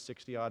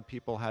 160 odd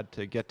people had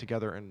to get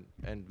together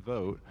and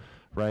vote,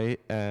 right?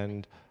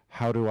 And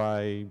how do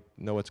I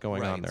know what's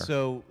going on there?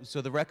 So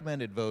the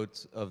recommended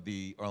votes of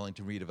the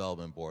Arlington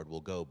Redevelopment Board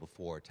will go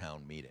before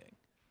town meeting.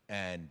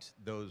 And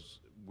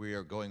we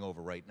are going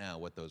over right now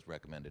what those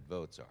recommended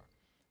votes are.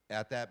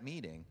 At that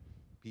meeting,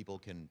 people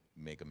can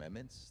make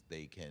amendments,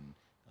 they can,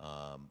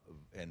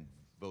 and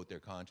vote their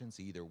conscience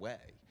either way.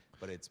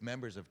 But it's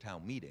members of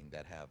town meeting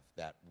that have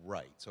that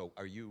right. So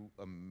are you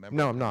a member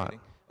No, of I'm town not.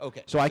 meeting?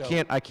 Okay. So I you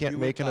can't would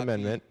make an talk to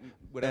amendment.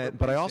 whatever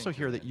But I also precinct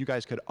hear you're that in. you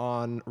guys could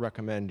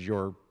recommend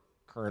your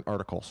current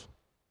articles.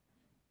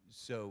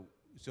 So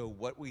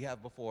what we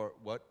have before,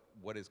 what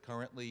is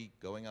currently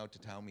going out to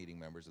town meeting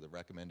members are the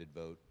recommended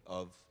vote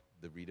of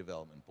the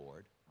redevelopment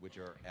board, which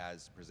are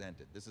as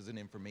presented. This is an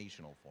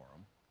informational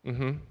forum.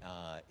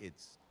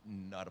 It's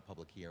not a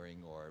public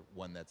hearing or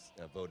one that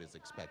a vote is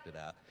expected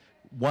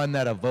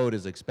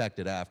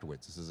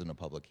afterwards. This isn't a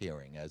public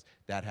hearing, as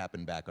that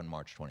happened back on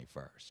March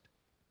 21st.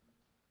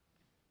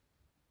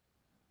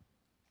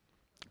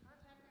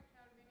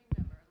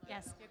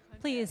 Yes,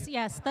 please,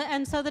 yes.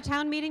 And so the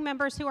town meeting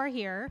members who are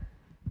here,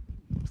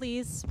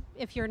 please,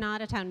 if you're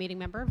not a town meeting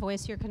member,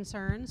 voice your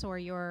concerns or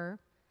your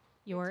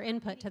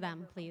input to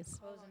them, please.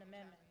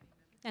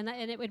 And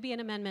it would be an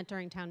amendment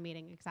during town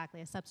meeting,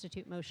 exactly, a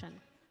substitute motion.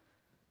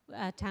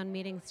 Town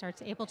meeting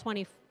starts April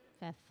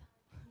 25th.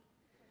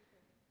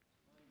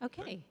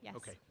 Okay, yes.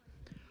 Okay.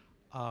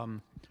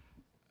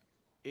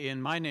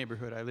 In my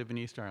neighborhood, I live in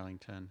East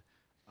Arlington,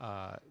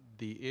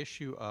 the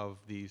issue of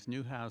these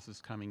new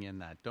houses coming in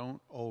that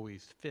don't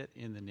always fit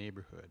in the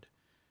neighborhood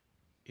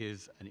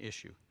is an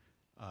issue.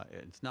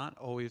 It's not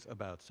always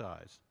about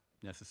size,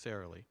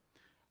 necessarily.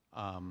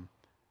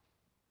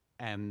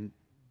 And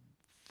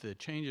the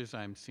changes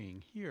I'm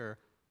seeing here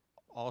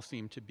all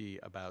seem to be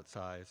about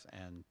size,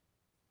 and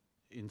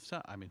in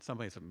some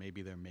ways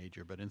maybe they're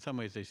major, but in some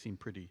ways they seem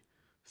pretty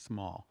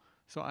small.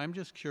 So I'm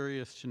just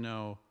curious to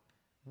know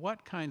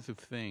what kinds of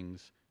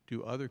things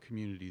do other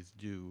communities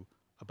do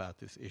about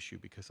this issue,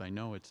 because I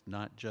know it's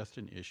not just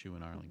an issue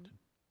in Arlington.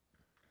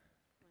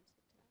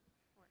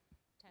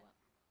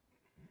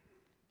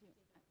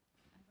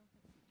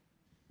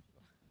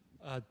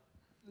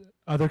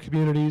 Other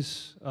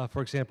communities,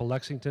 for example,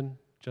 Lexington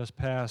just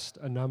passed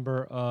a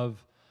number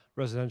of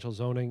residential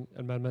zoning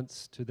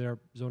amendments to their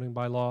zoning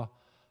bylaw.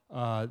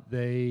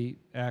 They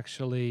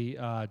actually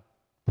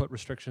put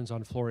restrictions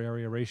on floor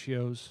area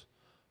ratios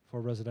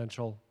for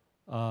residential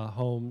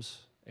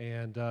homes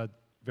and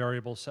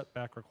variable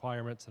setback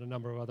requirements and a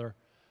number of other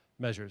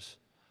measures.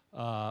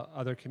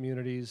 Other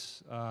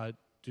communities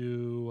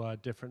do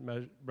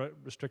different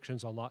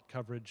restrictions on lot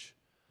coverage,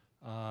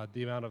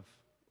 the amount of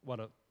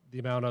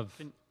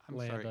I'm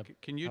land. sorry,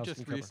 can you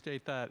just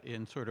restate that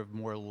in sort of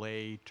more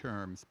lay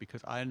terms,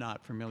 because I'm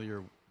not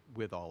familiar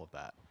with all of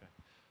that.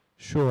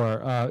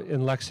 Sure.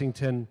 In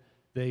Lexington,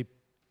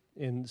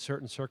 in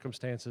certain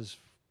circumstances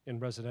in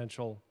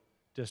residential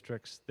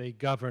districts, they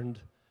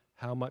governed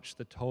how much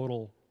the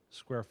total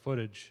square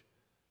footage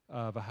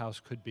of a house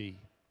could be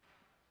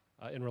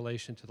in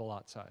relation to the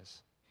lot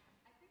size.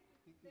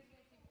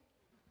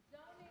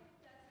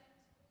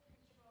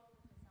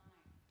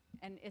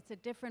 And it's a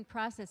different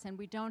process, and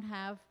we don't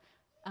have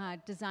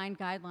design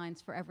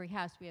guidelines for every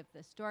house. We have the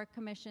historic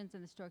commissions,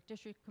 and the Historic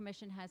District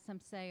Commission has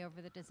some say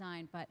over the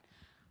design, but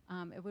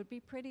it would be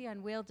pretty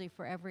unwieldy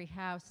for every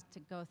house to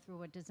go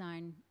through a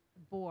design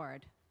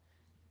board.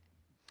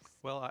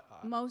 Well,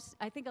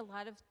 I think a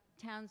lot of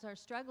towns are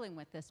struggling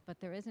with this, but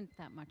there isn't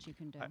that much you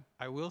can do.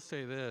 I will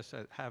say this,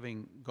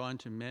 having gone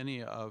to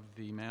many of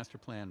the master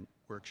plan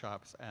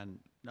workshops and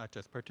not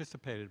just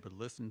participated, but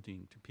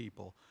listening to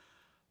people,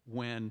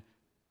 when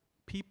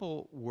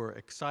people were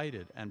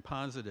excited and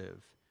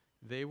positive,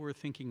 they were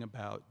thinking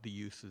about the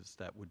uses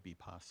that would be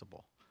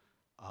possible.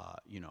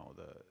 You know,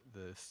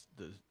 the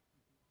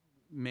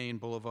main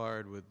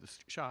boulevard with the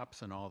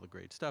shops and all the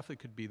great stuff that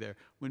could be there.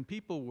 When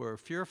people were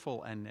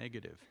fearful and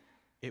negative,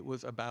 it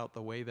was about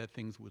the way that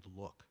things would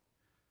look.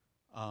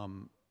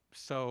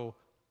 So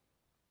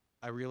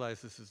I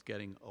realize this is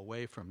getting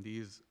away from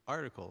these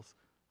articles.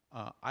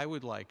 I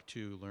would like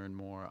to learn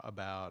more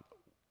about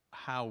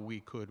how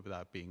we could,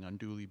 without being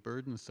unduly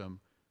burdensome,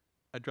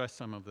 address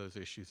some of those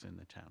issues in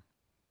the town.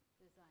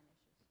 Design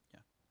issues. Yeah.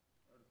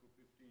 Article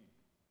 15.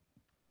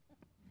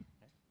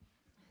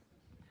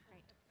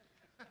 Right.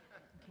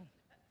 Okay.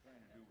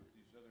 Trying to do what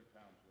these other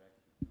towns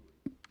actually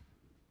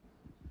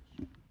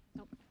do.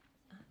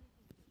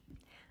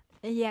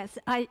 Yes,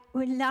 I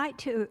would like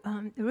to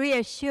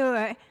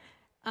reassure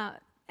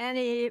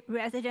any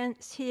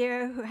residents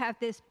here who have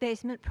this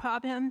basement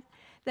problem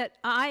that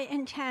I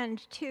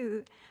intend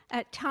to,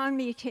 at town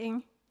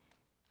meeting,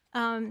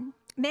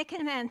 make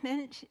an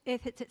amendment,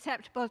 if it's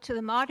acceptable to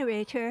the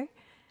moderator,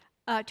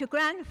 to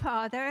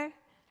grandfather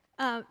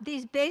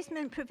these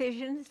basement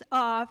provisions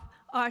of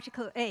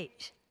Article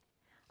 8.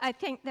 I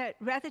think that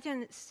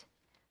residents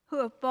who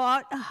have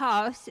bought a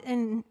house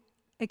in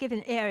a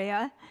given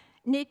area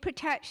need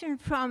protection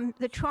from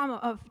the trauma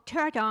of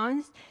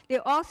tear-downs. They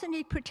also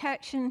need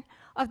protection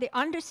of the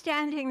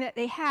understanding that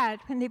they had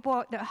when they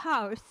bought their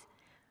house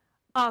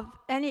of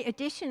any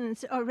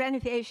additions or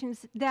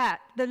renovations that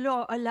the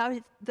law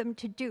allows them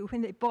to do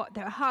when they bought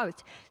their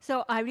house.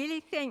 So I really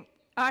think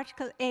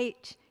Article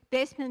 8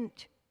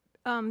 basement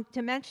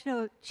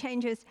dimensional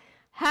changes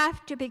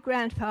have to be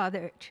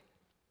grandfathered.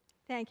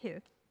 Thank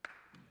you.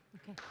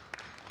 Okay.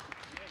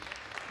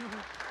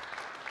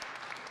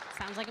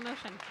 Sounds like a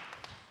motion.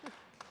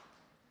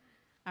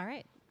 All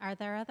right. Are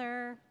there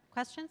other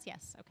questions?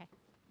 Yes. Okay.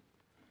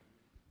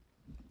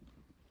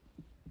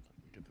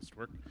 Get this to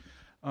work.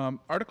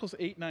 Articles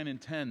 8, 9,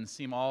 and 10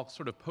 seem all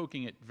sort of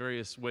poking at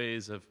various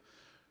ways of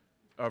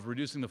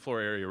reducing the floor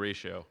area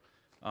ratio,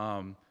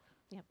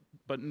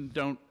 but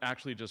don't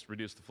actually just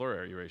reduce the floor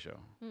area ratio.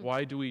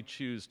 Why do we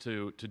choose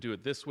to do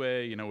it this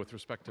way, you know, with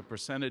respect to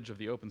percentage of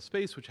the open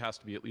space, which has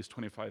to be at least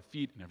 25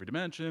 feet in every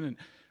dimension, and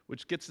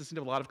which gets us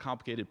into a lot of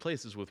complicated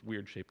places with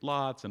weird-shaped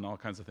lots and all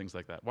kinds of things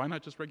like that? Why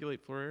not just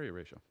regulate floor area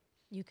ratio?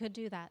 You could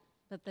do that,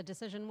 but the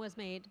decision was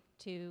made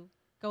to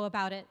go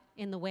about it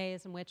in the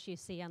ways in which you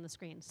see on the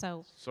screen.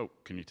 So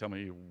can you tell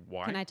me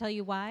why? Can I tell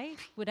you why?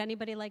 Would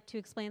anybody like to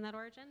explain that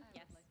origin?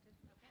 Yes.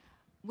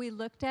 We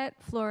looked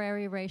at floor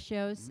area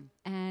ratios,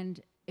 and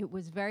it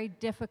was very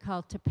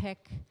difficult to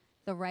pick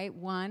the right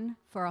one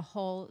for a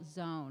whole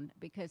zone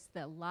because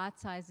the lot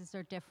sizes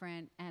are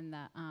different and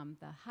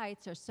the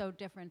heights are so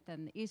different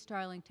than the East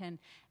Arlington.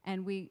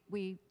 And we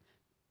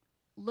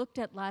looked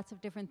at lots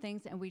of different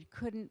things, and we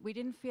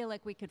didn't feel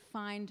like we could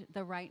find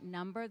the right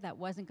number that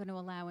wasn't going to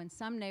allow in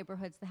some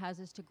neighborhoods the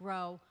houses to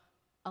grow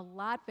a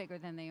lot bigger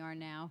than they are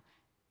now,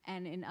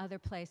 and in other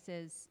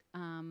places,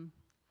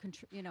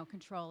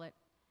 control it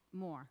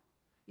more.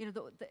 You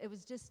know, it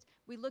was just,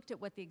 we looked at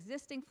what the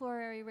existing floor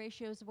area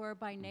ratios were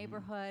by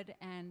neighborhood,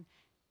 and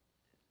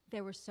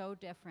they were so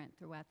different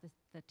throughout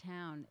the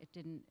town.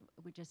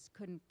 We just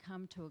couldn't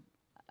come to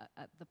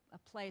a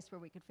place where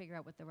we could figure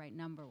out what the right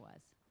number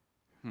was.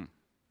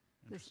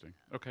 Interesting.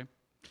 Okay.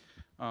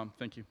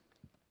 Thank you.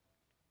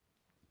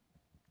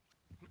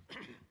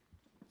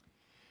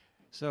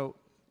 So,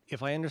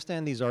 if I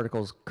understand these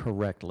articles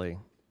correctly,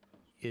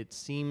 it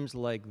seems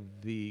like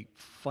the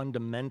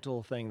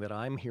fundamental thing that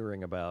I'm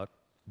hearing about,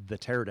 the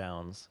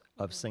teardowns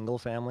of single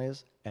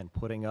families and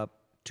putting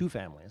up two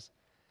families,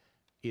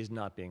 is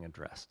not being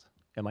addressed.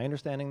 Am I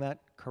understanding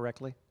that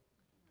correctly?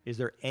 Is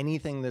there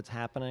anything that's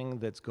happening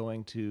that's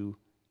going to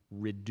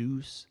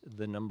reduce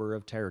the number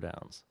of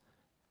teardowns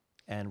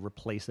and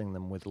replacing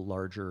them with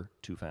larger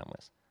two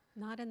families?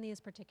 Not in these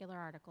particular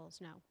articles,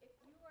 no. If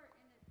you are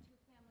in a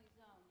two-family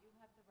zone, you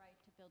have the right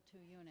to build 2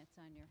 units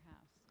on your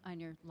house, on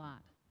your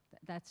lot.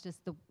 That's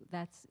just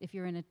if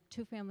you're in a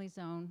two-family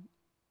zone,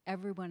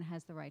 everyone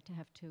has the right to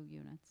have 2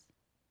 units.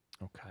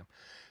 Okay.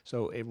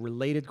 So a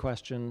related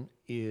question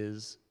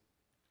is,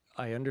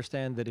 I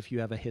understand that if you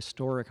have a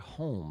historic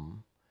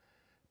home,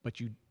 but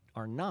you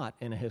are not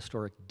in a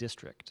historic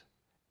district,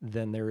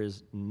 then there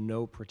is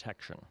no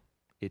protection.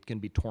 It can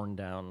be torn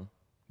down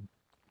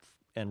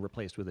and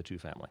replaced with a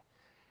two-family.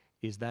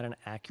 Is that an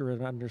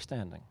accurate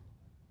understanding?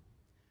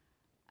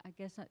 I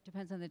guess it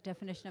depends on the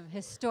definition of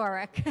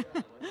historic.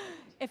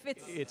 If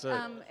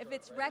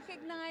it's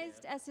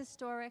recognized as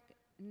historic,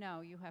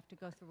 no, you have to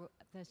go through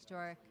the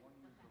historic.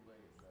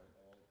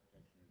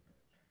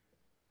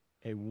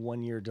 A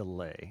 1-year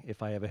delay.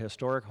 If I have a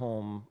historic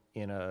home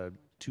in a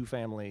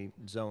two-family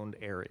zoned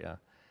area,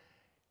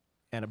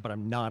 but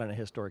I'm not in a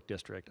historic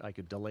district, I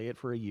could delay it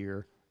for a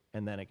year,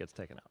 and then it gets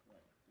taken out.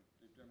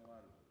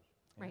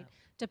 Right.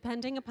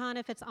 Depending upon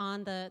if it's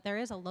on there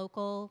is a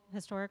local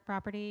historic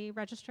property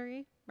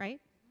registry,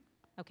 right?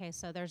 Okay,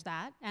 so there's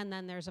that. And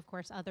then there's, of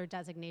course, other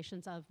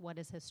designations of what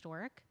is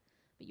historic.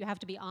 But you have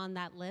to be on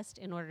that list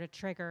in order to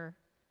trigger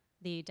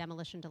the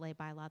demolition delay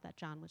bylaw that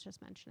John was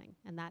just mentioning.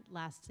 And that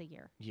lasts a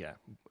year. Yeah,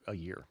 a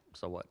year.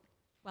 So what?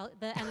 Well,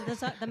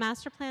 the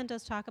master plan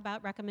does talk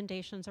about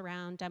recommendations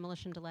around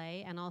demolition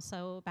delay and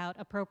also about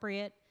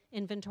appropriate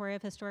inventory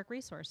of historic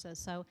resources.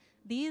 So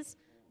these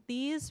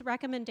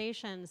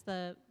recommendations,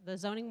 the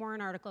zoning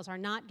warrant articles, are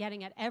not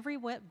getting at every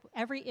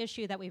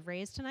issue that we've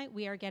raised tonight.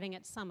 We are getting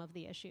at some of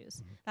the issues.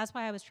 Mm-hmm. That's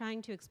why I was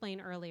trying to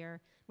explain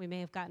earlier, we may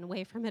have gotten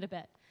away from it a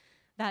bit,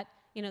 that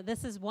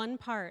this is one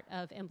part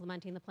of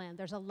implementing the plan.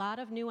 There's a lot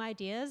of new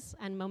ideas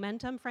and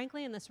momentum,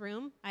 frankly, in this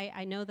room.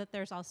 I know that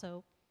there's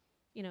also,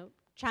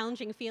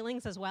 challenging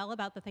feelings as well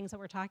about the things that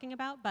we're talking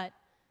about, but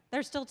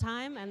there's still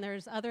time and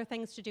there's other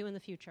things to do in the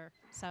future.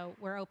 So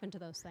we're open to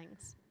those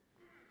things.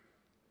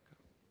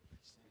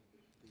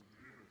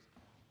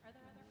 Are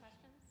there other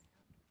questions?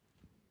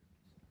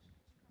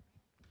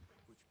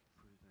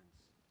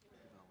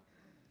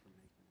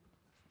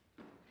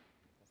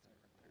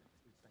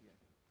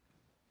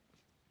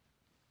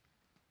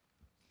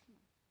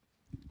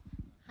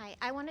 Hi,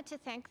 I wanted to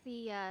thank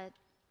the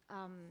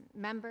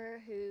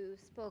member who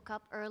spoke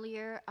up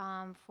earlier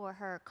for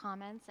her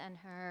comments and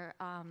her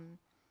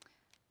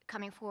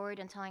coming forward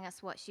and telling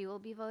us what she will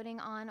be voting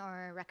on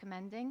or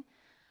recommending.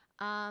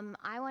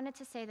 I wanted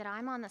to say that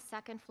I'm on the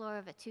second floor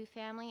of a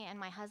two-family, and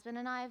my husband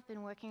and I have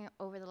been working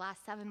over the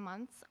last 7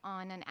 months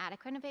on an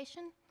attic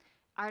renovation.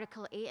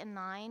 Article 8 and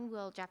 9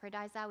 will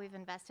jeopardize that. We've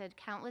invested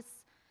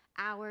countless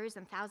hours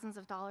and thousands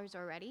of dollars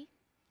already.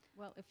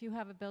 Well, if you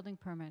have a building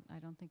permit, I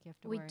don't think you have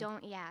to worry. We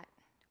don't yet.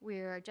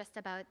 We're just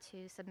about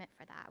to submit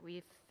for that.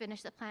 We've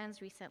finished the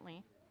plans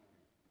recently.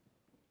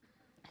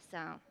 So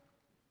I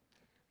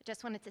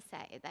just wanted to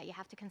say that you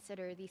have to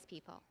consider these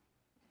people.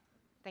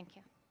 Thank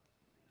you.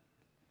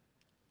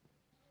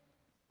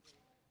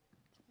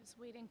 Just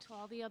waiting till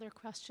all the other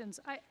questions.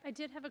 I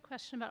did have a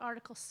question about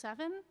Article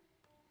 7.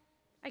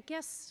 I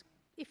guess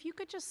if you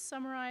could just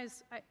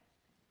summarize,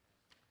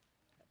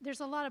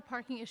 there's a lot of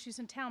parking issues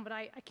in town, but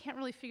I can't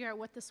really figure out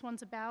what this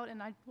one's about,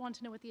 and I want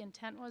to know what the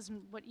intent was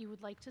and what you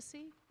would like to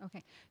see.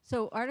 Okay,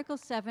 so Article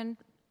 7,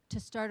 to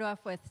start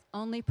off with,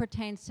 only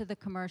pertains to the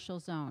commercial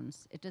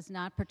zones. It does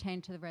not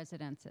pertain to the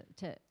residential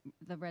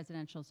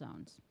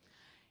zones.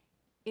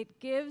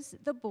 It gives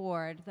the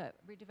board, the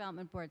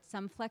redevelopment board,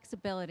 some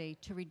flexibility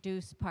to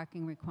reduce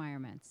parking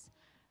requirements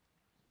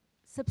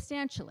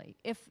substantially.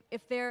 If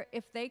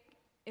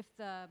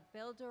the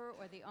builder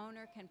or the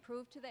owner can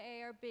prove to the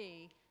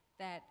ARB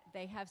that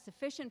they have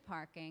sufficient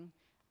parking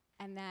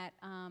and that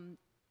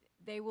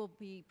they will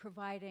be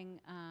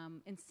providing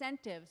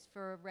incentives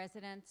for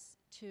residents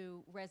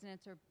or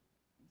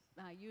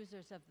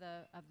users of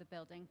the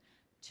building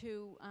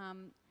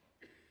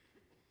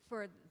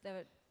for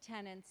the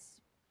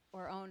tenants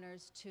or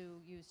owners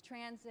to use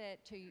transit,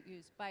 to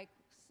use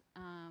bikes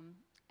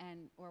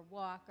or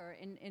walk, or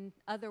in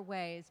other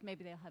ways.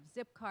 Maybe they'll have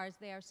zip cars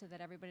there so that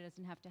everybody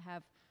doesn't have to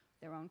have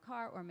their own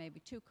car, or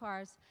maybe 2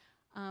 cars.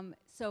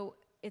 So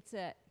it's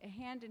a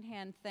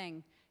hand-in-hand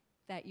thing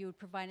that you would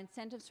provide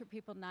incentives for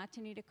people not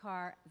to need a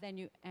car,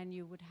 you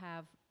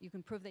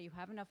can prove that you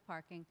have enough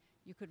parking,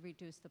 you could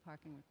reduce the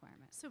parking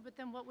requirement. So, but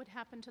then what would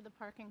happen to the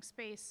parking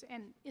space?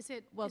 And is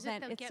it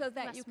they'll get so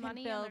that less you can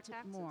money on their build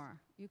taxes? more.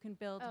 You can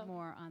build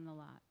more on the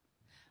lot.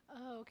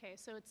 Oh, okay.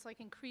 So it's like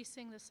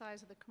increasing the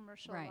size of the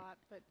commercial Right. lot,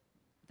 but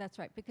That's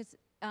right, because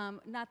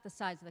not the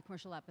size of the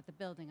commercial lot, but the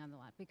building on the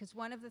lot. Because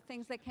one of the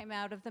things that came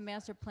out of the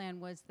master plan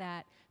was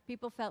that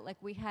people felt like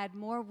we had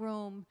more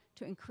room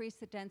to increase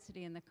the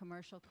density in the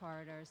commercial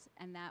corridors,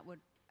 and that would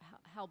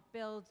help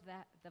build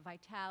the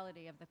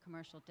vitality of the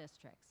commercial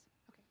districts.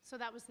 Okay, so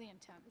that was the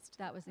intent.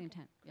 That was the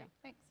intent, yeah.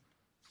 Thanks.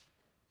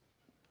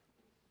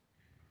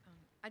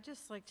 I'd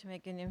just like to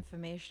make an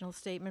informational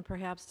statement,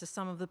 perhaps, to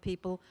some of the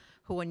people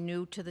who are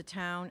new to the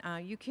town.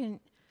 You can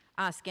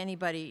ask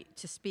anybody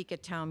to speak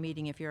at town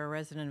meeting if you're a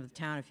resident of the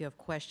town, if you have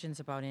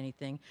questions about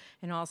anything.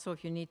 And also,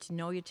 if you need to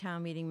know your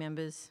town meeting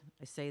members,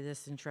 I say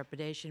this in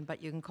trepidation,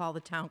 but you can call the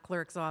town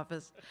clerk's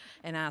office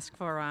and ask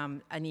for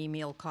an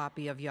email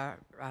copy of your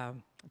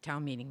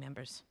town meeting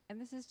members. And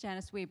this is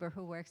Janice Weber,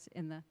 who works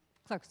in the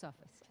clerk's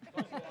office.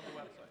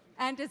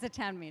 And is a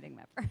town meeting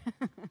member.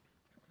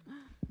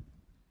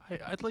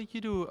 I'd like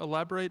you to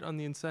elaborate on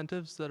the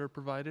incentives that are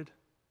provided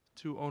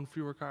to own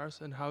fewer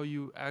cars and how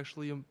you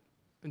actually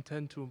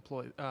intend to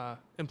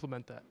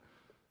implement that.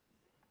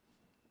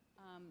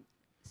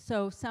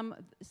 So some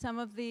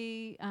of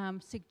the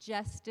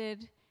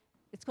suggested,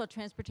 it's called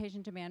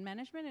transportation demand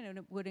management, and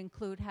it would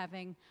include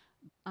having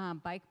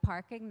bike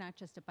parking, not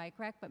just a bike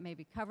rack, but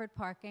maybe covered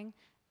parking.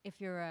 If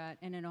you're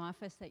in an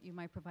office, that you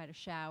might provide a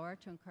shower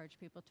to encourage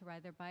people to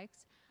ride their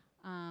bikes.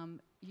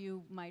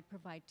 You might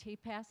provide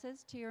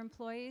T-passes to your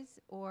employees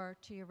or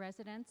to your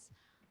residents.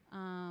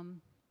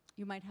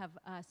 You might have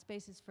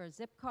spaces for a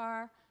zip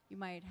car. You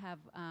might have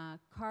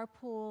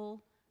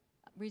carpool,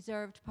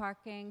 reserved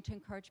parking to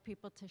encourage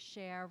people to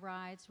share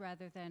rides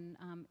rather than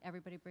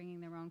everybody bringing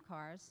their own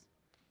cars.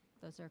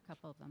 Those are a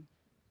couple of them.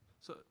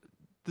 So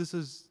this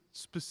is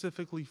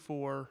specifically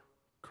for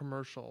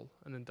commercial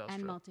and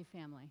industrial? And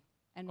multifamily.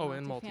 And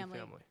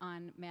multifamily.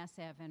 On Mass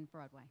Ave and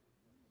Broadway.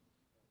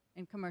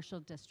 In commercial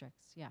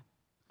districts, yeah.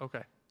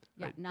 Okay.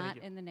 Yeah, Right, not thank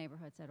you. in the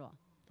neighborhoods at all.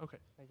 Okay,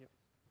 thank you.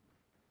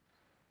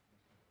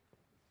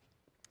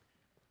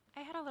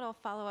 I had a little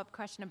follow-up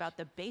question about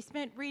the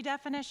basement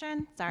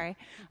redefinition. Sorry,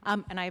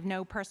 and I have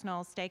no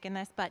personal stake in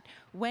this, but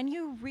when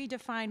you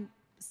redefine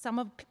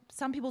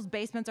some people's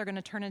basements are going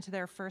to turn into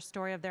their first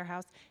story of their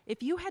house.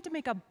 If you had to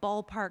make a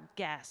ballpark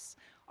guess,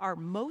 are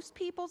most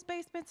people's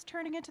basements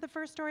turning into the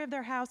first story of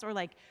their house, or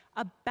like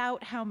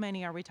about how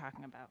many are we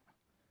talking about?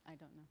 I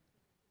don't know.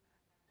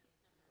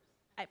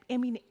 I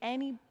mean,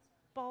 any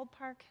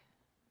ballpark?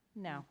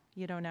 No,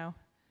 you don't know?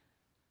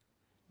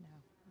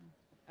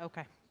 No.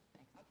 Okay.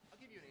 I'll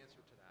give you an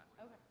answer to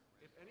that. Okay.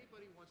 If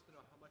anybody wants to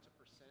know how much a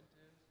percent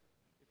is,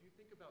 if you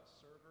think about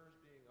servers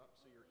being up,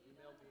 so your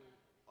email being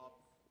up.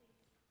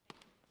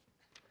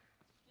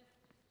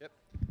 Yep.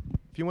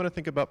 If you want to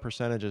think about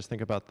percentages,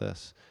 think about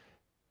this.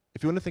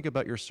 If you want to think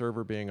about your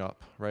server being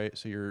up, right,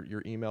 so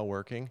your email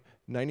working,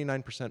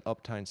 99%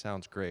 uptime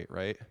sounds great,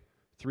 right?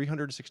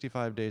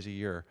 365 days a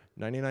year,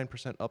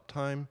 99%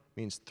 uptime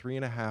means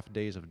 3.5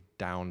 days of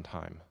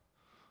downtime,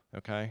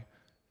 okay?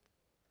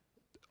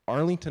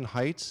 Arlington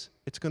Heights,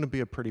 it's going to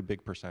be a pretty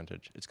big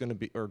percentage. It's going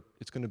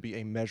to be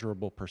a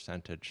measurable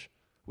percentage,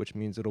 which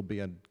means it'll be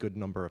a good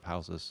number of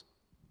houses.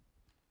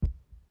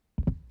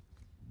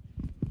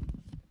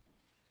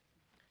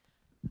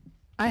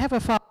 I have a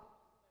follow-up.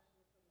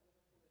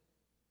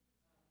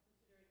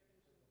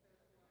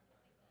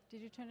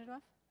 Did you turn it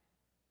off?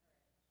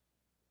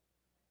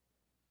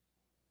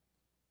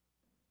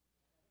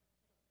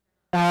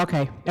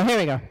 Okay, now here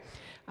we go.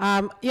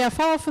 Yeah,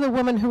 follow for the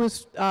woman who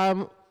was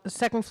the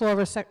second floor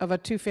of a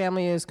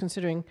two-family is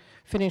considering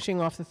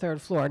finishing off the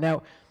third floor.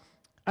 Now,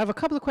 I have a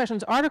couple of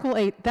questions. Article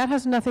 8, that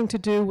has nothing to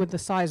do with the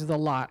size of the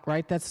lot,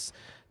 right? That's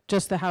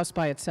just the house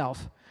by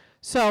itself.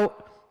 So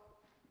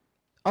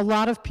a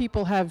lot of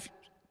people have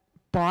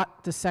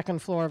bought the second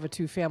floor of a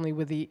two-family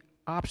with the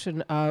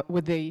option,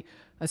 with the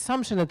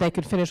assumption that they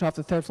could finish off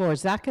the third floor.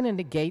 Is that going to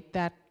negate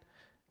that?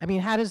 I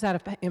mean, how does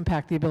that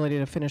impact the ability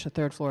to finish a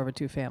third floor of a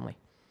two-family?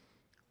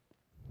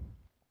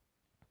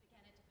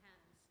 Again, it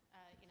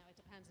depends.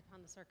 It depends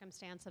upon the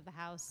circumstance of the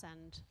house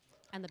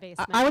and the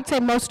basement. I would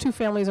say most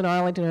two-families in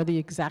Arlington are the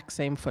exact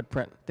same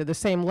footprint. They're the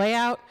same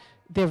layout.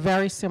 They're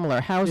very similar.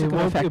 How is it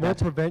going to affect It won't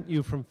that? prevent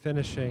you from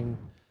finishing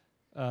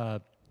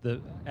the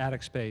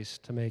attic space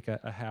to make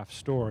a half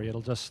story.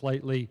 It'll just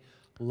slightly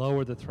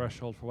lower the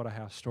threshold for what a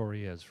half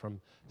story is, from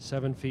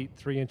 7 feet,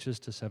 3 inches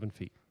to 7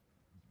 feet.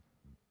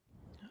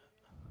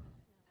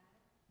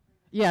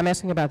 Yeah, I'm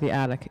asking about the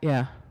attic,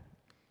 yeah.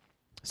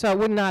 So it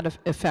would not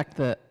affect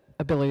the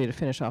ability to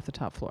finish off the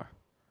top floor?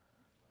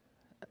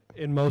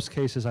 In most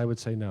cases, I would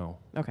say no.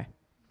 Okay.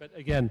 But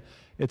again,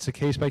 it's a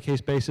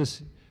case-by-case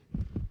basis.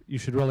 You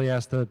should really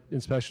ask the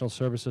Inspectional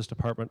Services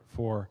Department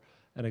for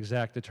an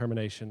exact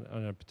determination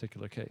on a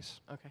particular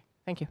case. Okay,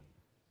 thank you.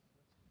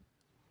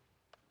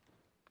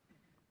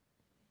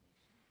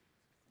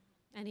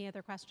 Any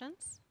other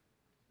questions?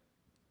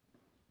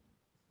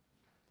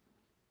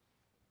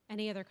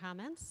 Any other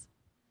comments?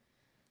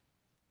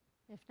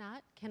 If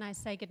not, can I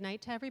say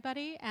goodnight to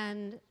everybody?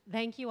 And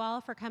thank you all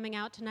for coming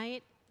out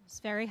tonight. It's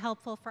very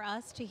helpful for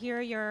us to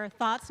hear your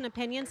thoughts and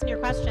opinions and your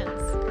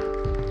questions.